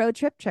Family Road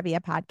Trip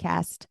Trivia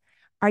podcast.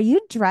 Are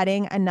you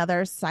dreading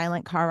another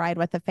silent car ride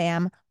with the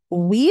fam?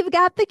 We've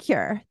got the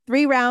cure.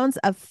 3 rounds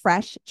of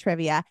fresh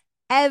trivia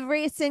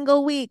every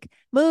single week.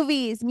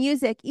 Movies,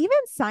 music, even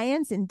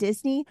science and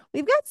Disney.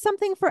 We've got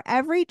something for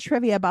every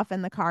trivia buff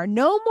in the car.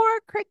 No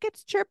more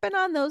crickets chirping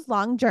on those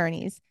long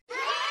journeys.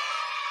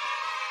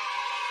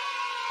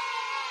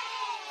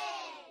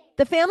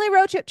 The Family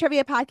Road Trip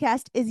Trivia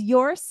podcast is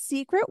your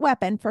secret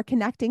weapon for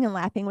connecting and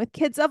laughing with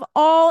kids of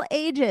all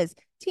ages.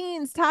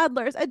 Teens,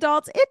 toddlers,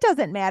 adults, it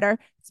doesn't matter.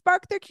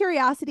 Spark their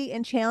curiosity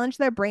and challenge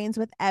their brains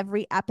with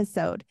every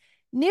episode.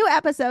 New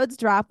episodes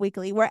drop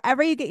weekly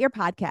wherever you get your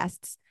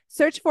podcasts.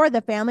 Search for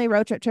the Family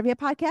Road Trip Trivia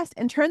podcast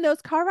and turn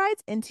those car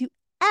rides into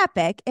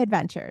epic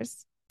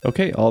adventures.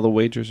 Okay, all the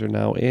wagers are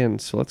now in,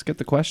 so let's get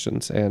the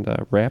questions and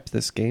wrap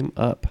this game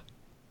up.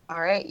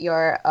 All right,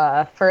 your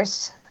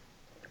first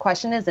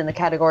question is in the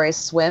category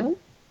swim.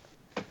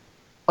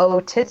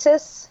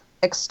 Otitis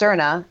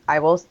externa, I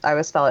will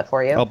spell it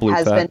for you,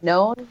 has been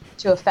known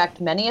to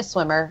affect many a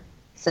swimmer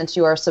since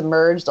you are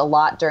submerged a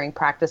lot during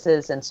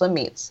practices and swim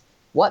meets.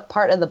 What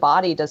part of the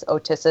body does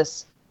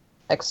otitis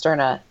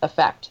externa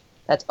affect?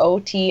 That's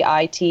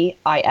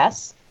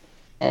O-T-I-T-I-S,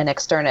 and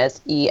externa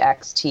is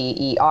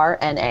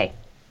E-X-T-E-R-N-A.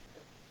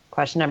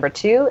 Question number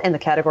 2 in the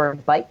category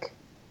of bike.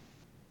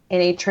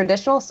 In a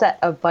traditional set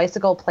of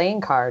bicycle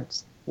playing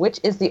cards, which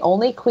is the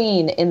only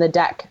queen in the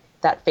deck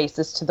that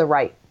faces to the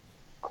right?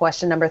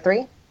 Question number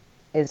 3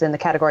 is in the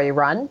category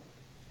run.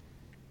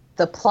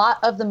 The plot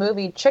of the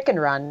movie Chicken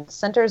Run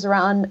centers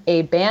around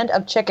a band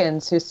of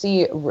chickens who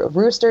see a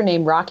rooster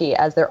named Rocky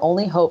as their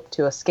only hope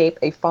to escape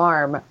a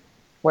farm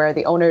where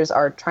the owners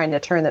are trying to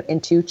turn them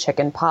into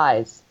chicken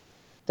pies.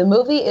 The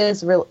movie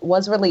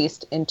was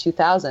released in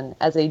 2000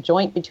 as a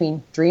joint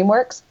between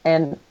DreamWorks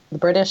and the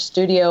British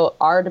studio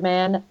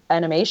Aardman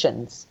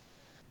Animations.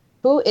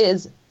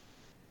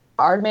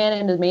 Aardman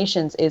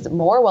Animations is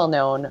more well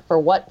known for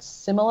what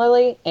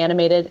similarly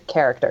animated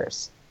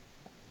characters?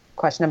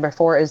 Question number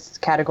 4 is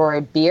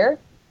category beer.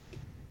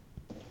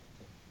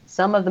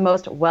 Some of the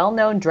most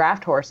well-known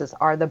draft horses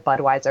are the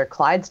Budweiser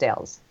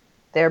Clydesdales.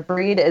 Their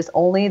breed is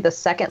only the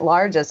second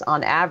largest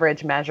on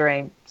average,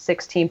 measuring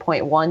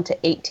 16.1 to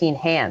 18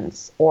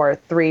 hands, or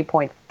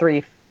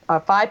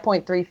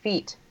 5.3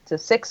 feet to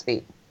 6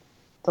 feet.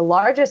 The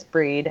largest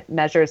breed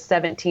measures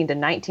 17 to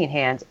 19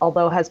 hands,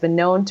 although has been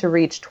known to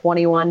reach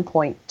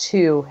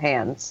 21.2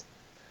 hands,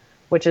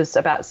 which is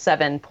about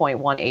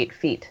 7.18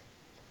 feet.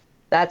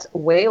 That's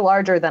way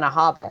larger than a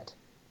hobbit.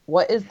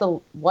 What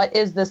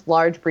is this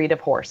large breed of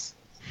horse?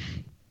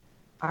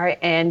 All right,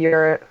 and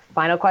your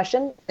final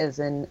question is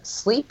in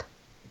sleep.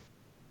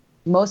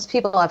 Most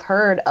people have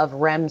heard of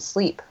REM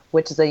sleep,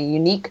 which is a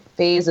unique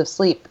phase of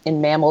sleep in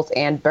mammals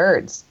and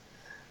birds.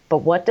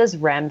 But what does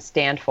REM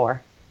stand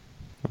for?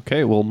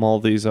 Okay, we'll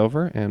mull these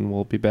over and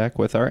we'll be back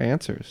with our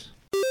answers.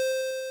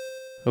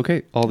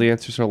 Okay, all the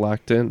answers are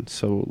locked in,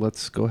 so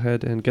let's go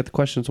ahead and get the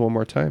questions one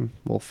more time.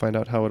 We'll find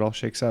out how it all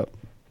shakes out.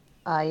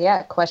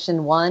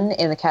 Question 1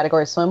 in the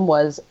category swim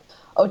was,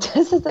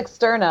 otitis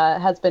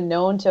externa has been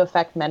known to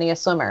affect many a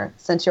swimmer.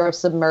 Since you're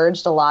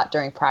submerged a lot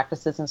during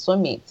practices and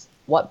swim meets,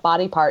 what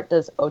body part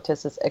does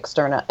otitis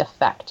externa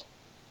affect?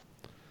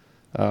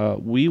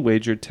 We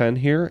wagered 10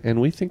 here,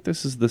 and we think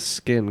this is the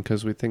skin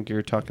because we think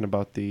you're talking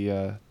about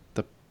the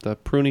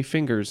pruny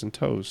fingers and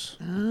toes.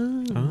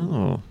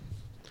 Oh.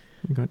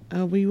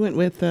 We went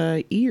with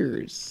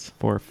ears.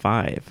 For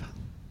 5.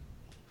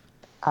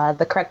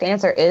 The correct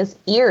answer is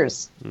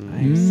ears.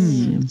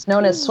 Nice. It's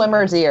known as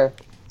swimmer's ear.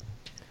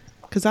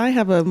 Because I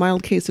have a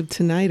mild case of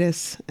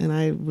tinnitus, and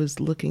I was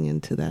looking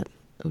into that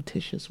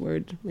otitious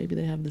word. Maybe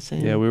they have the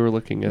same. Yeah, we were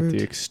looking at the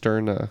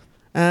externa.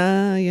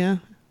 Yeah.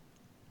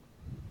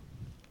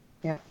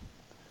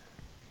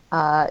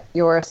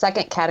 Your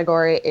second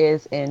category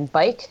is in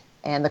bike,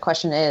 and the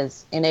question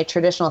is, in a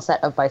traditional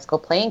set of bicycle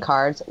playing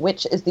cards,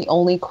 which is the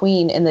only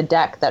queen in the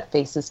deck that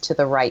faces to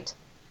the right?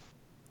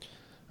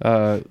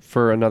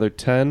 For another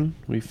 10,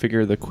 we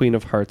figure the Queen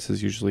of Hearts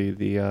is usually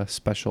the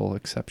special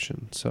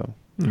exception, so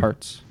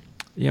hearts.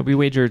 Yeah, we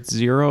wagered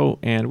 0,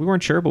 and we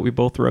weren't sure, but we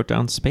both wrote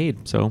down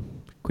spade, so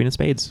Queen of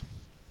Spades.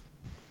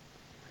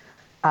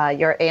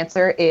 Your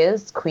answer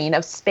is Queen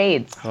of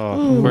Spades.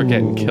 Oh, we're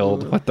getting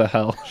killed. What the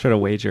hell? Should have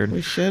wagered.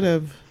 We should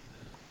have.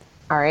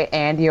 All right,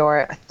 and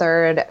your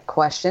third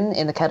question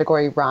in the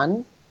category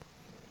run.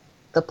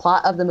 The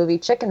plot of the movie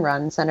Chicken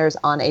Run centers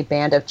on a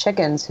band of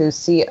chickens who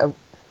see a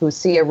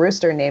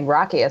rooster named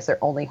Rocky as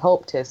their only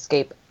hope to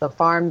escape the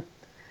farm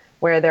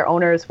where their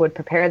owners would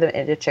prepare them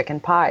into chicken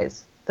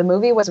pies. The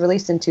movie was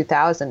released in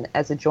 2000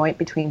 as a joint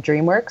between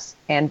DreamWorks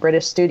and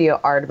British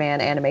studio Aardman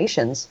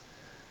Animations,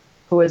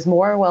 who is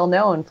more well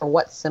known for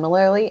what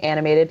similarly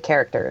animated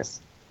characters.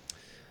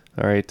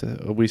 All right,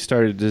 we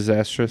started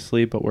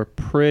disastrously, but we're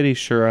pretty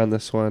sure on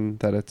this one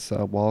that it's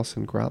Wallace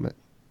and Gromit.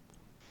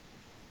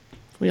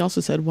 We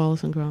also said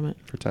Wallace and Gromit.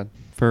 For 10.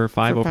 For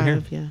 5 over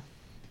here? Yeah.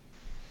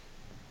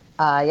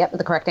 Yep,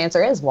 the correct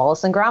answer is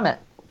Wallace and Gromit.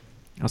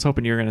 I was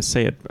hoping you were going to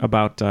say it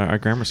about our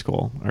grammar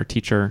school. Our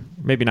teacher,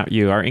 maybe not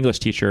you, our English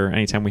teacher,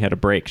 anytime we had a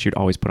break, she'd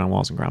always put on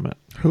Wallace and Gromit.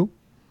 Who?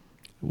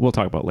 We'll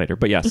talk about it later.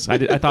 But yes, I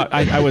thought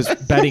I was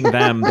betting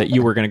them that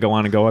you were going to go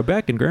on and go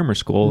back in grammar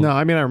school. No,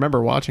 I mean, I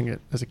remember watching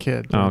it as a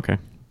kid. Oh, okay.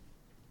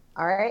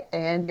 All right,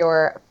 and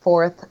your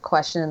fourth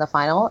question in the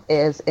final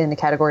is in the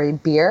category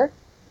beer.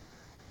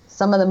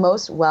 Some of the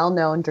most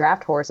well-known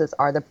draft horses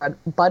are the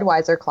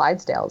Budweiser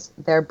Clydesdales.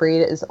 Their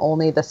breed is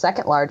only the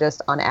second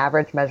largest on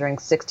average, measuring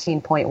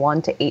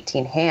 16.1 to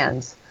 18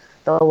 hands.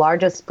 The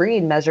largest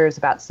breed measures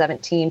about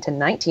 17 to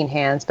 19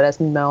 hands, but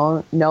is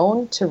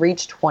known to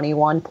reach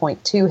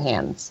 21.2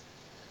 hands.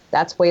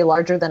 That's way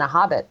larger than a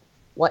hobbit.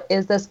 What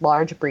is this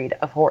large breed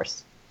of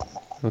horse?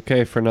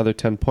 Okay, for another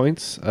 10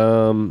 points.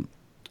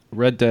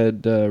 Red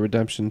Dead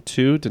Redemption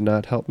 2 did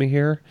not help me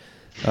here.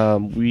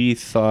 We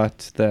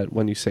thought that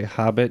when you say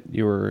hobbit,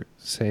 you were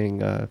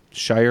saying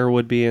Shire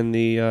would be in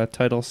the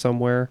title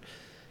somewhere.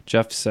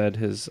 Jeff said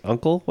his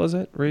uncle, was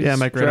it? Yeah,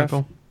 my great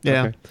uncle.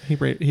 Yeah,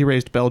 okay. He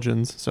raised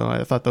Belgians, so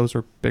I thought those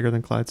were bigger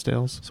than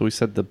Clydesdales. So we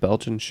said the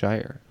Belgian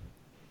Shire.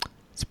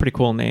 It's a pretty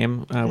cool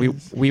name.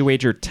 We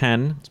wagered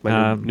 10. It's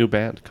my new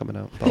band coming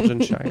out,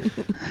 Belgian Shire.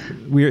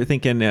 We were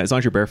thinking, as long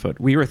as you're barefoot,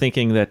 we were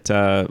thinking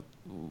that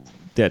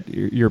that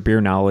your beer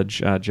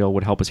knowledge, Jill,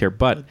 would help us here,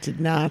 but did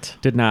not.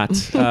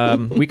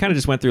 We kind of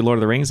just went through Lord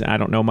of the Rings. I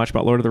don't know much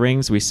about Lord of the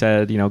Rings. We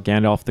said,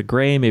 Gandalf the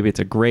Grey, maybe it's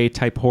a gray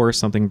type horse,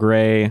 something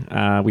gray.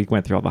 We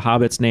went through all the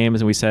hobbits'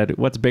 names, and we said,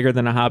 what's bigger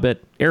than a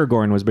hobbit?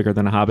 Aragorn was bigger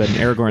than a hobbit, and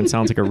Aragorn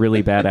sounds like a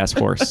really badass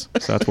horse.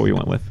 So that's what we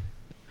went with.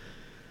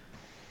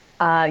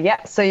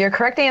 So your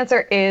correct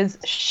answer is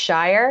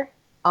Shire.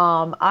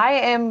 I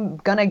am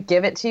going to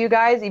give it to you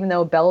guys, even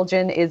though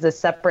Belgian is a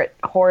separate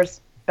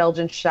horse,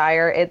 Belgian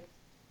Shire.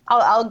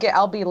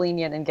 I'll be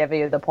lenient and give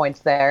you the points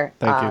there.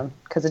 Thank you.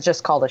 Because it's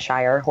just called a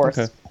Shire horse.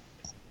 Okay.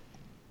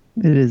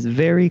 It is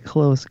very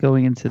close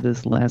going into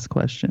this last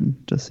question,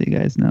 just so you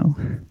guys know.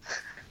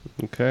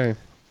 Okay.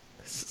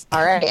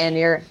 All right, and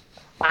your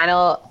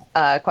final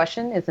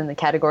question is in the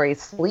category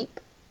sleep.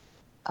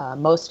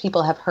 Most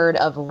people have heard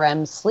of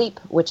REM sleep,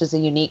 which is a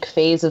unique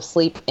phase of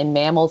sleep in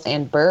mammals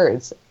and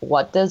birds.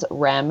 What does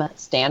REM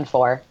stand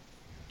for?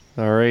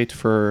 All right,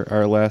 for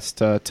our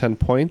last 10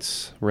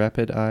 points,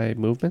 rapid eye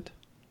movement.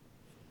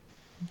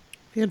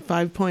 We had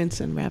 5 points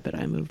in rapid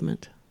eye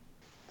movement.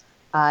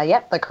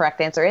 The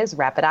correct answer is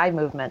rapid eye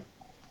movement.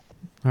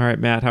 All right,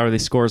 Matt, how are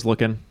these scores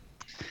looking?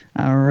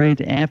 All right,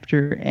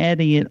 after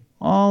adding it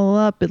all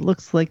up, it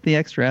looks like the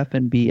extra F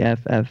and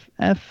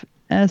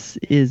BFFS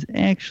is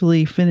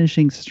actually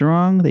finishing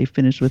strong. They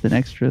finished with an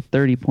extra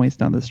 30 points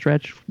down the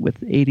stretch with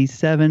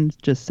 87,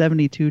 just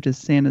 72 to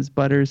Santa's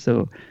butter.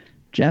 So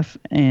Jeff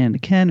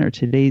and Ken are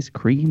today's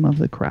cream of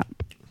the crop.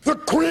 The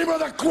cream of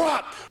the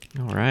crop!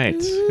 All right.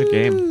 Good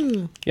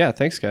game. Yeah,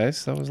 thanks,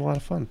 guys. That was a lot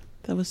of fun.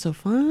 That was so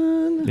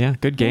fun. Yeah,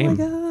 good game. Oh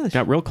my gosh.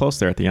 Got real close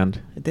there at the end.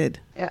 It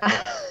did.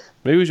 Yeah.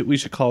 Maybe we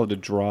should call it a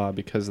draw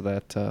because of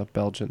that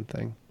Belgian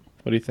thing.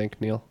 What do you think,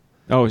 Neil?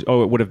 Oh,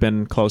 it would have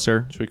been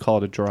closer. Should we call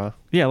it a draw?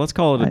 Yeah, let's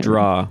call it a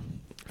draw.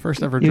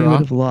 First ever You draw. would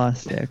have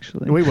lost,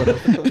 actually. We would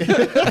have.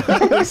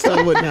 We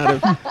still would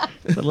not have.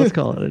 But let's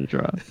call it a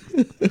draw.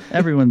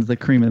 Everyone's the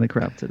cream of the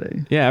crop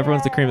today. Yeah,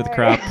 everyone's the cream of the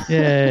crop.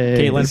 Yay.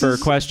 Caitlin for her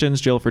questions,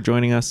 Jill for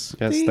joining us.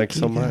 Yes, thanks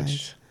so you much.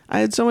 guys. I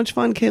had so much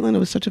fun, Caitlin. It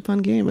was such a fun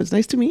game. It was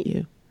nice to meet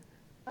you.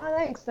 Oh,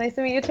 thanks. Nice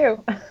to meet you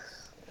too.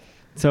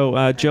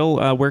 So,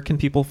 Jill, where can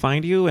people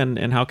find you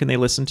and how can they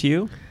listen to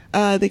you?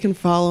 They can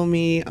follow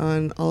me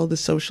on all the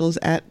socials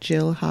at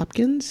Jill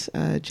Hopkins,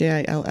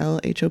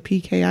 JILLHOPKINS.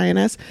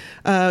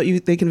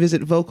 They can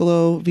visit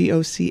Vocalo,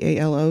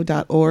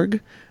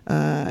 VOCALO.org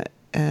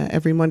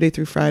every Monday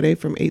through Friday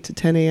from 8 to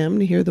 10 a.m.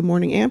 to hear the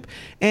Morning Amp.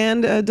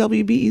 And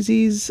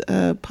WBEZ's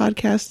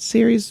podcast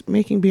series,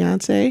 Making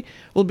Beyonce,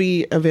 will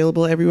be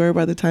available everywhere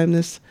by the time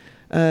this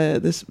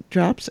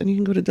drops. And you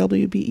can go to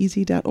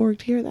WBEZ.org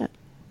to hear that.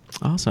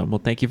 Awesome. Well,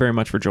 thank you very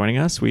much for joining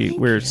us.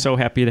 We're so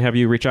happy to have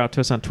you reach out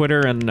to us on Twitter,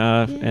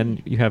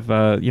 and you have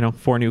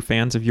 4 new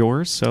fans of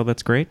yours, so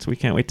that's great. So we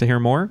can't wait to hear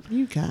more.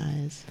 You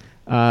guys.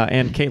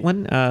 And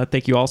Caitlin,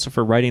 thank you also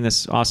for writing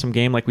this awesome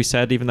game. Like we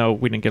said, even though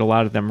we didn't get a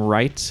lot of them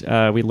right,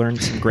 we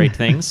learned some great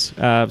things.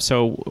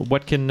 So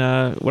what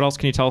else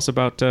can you tell us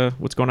about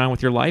what's going on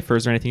with your life, or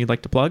is there anything you'd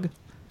like to plug?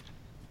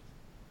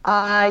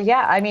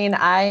 Yeah, I mean,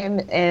 I'm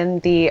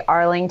in the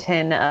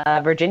Arlington,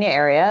 Virginia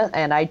area,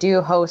 and I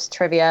do host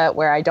trivia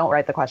where I don't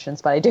write the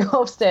questions, but I do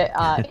host it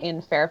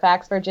in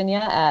Fairfax,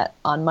 Virginia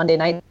on Monday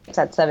nights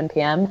at 7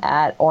 p.m.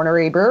 at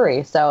Ornery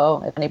Brewery.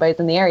 So if anybody's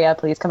in the area,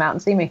 please come out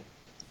and see me.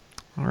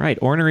 All right,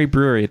 Ornery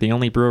Brewery, the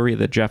only brewery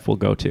that Jeff will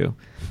go to.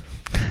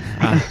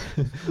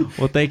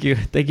 Well, thank you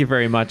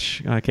very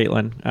much,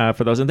 Caitlin,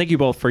 for those, and thank you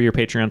both for your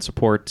Patreon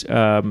support.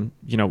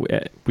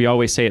 We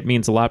always say it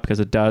means a lot because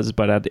it does,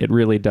 but it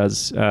really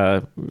does.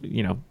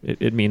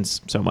 It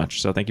means so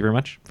much. So thank you very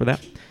much for that.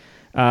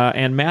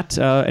 And Matt,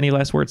 any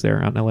last words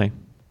there out in LA?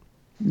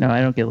 No, I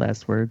don't get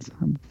last words.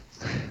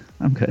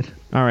 I'm good.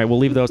 All right, we'll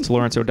leave those to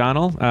Lawrence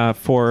O'Donnell.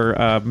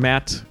 For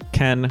Matt,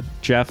 Ken,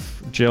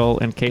 Jeff, Jill,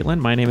 and Caitlin,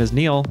 my name is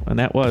Neil, and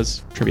that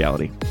was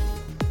Triviality.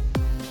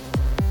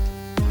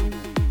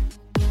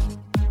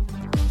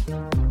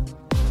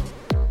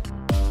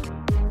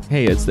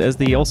 Hey, as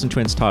the Olsen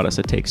twins taught us,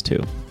 it takes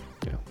 2.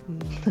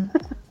 Yeah.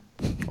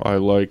 I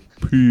like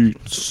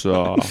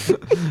pizza.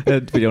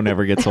 That video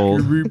never gets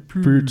old.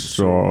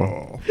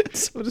 Pizza.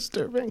 It's so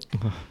disturbing.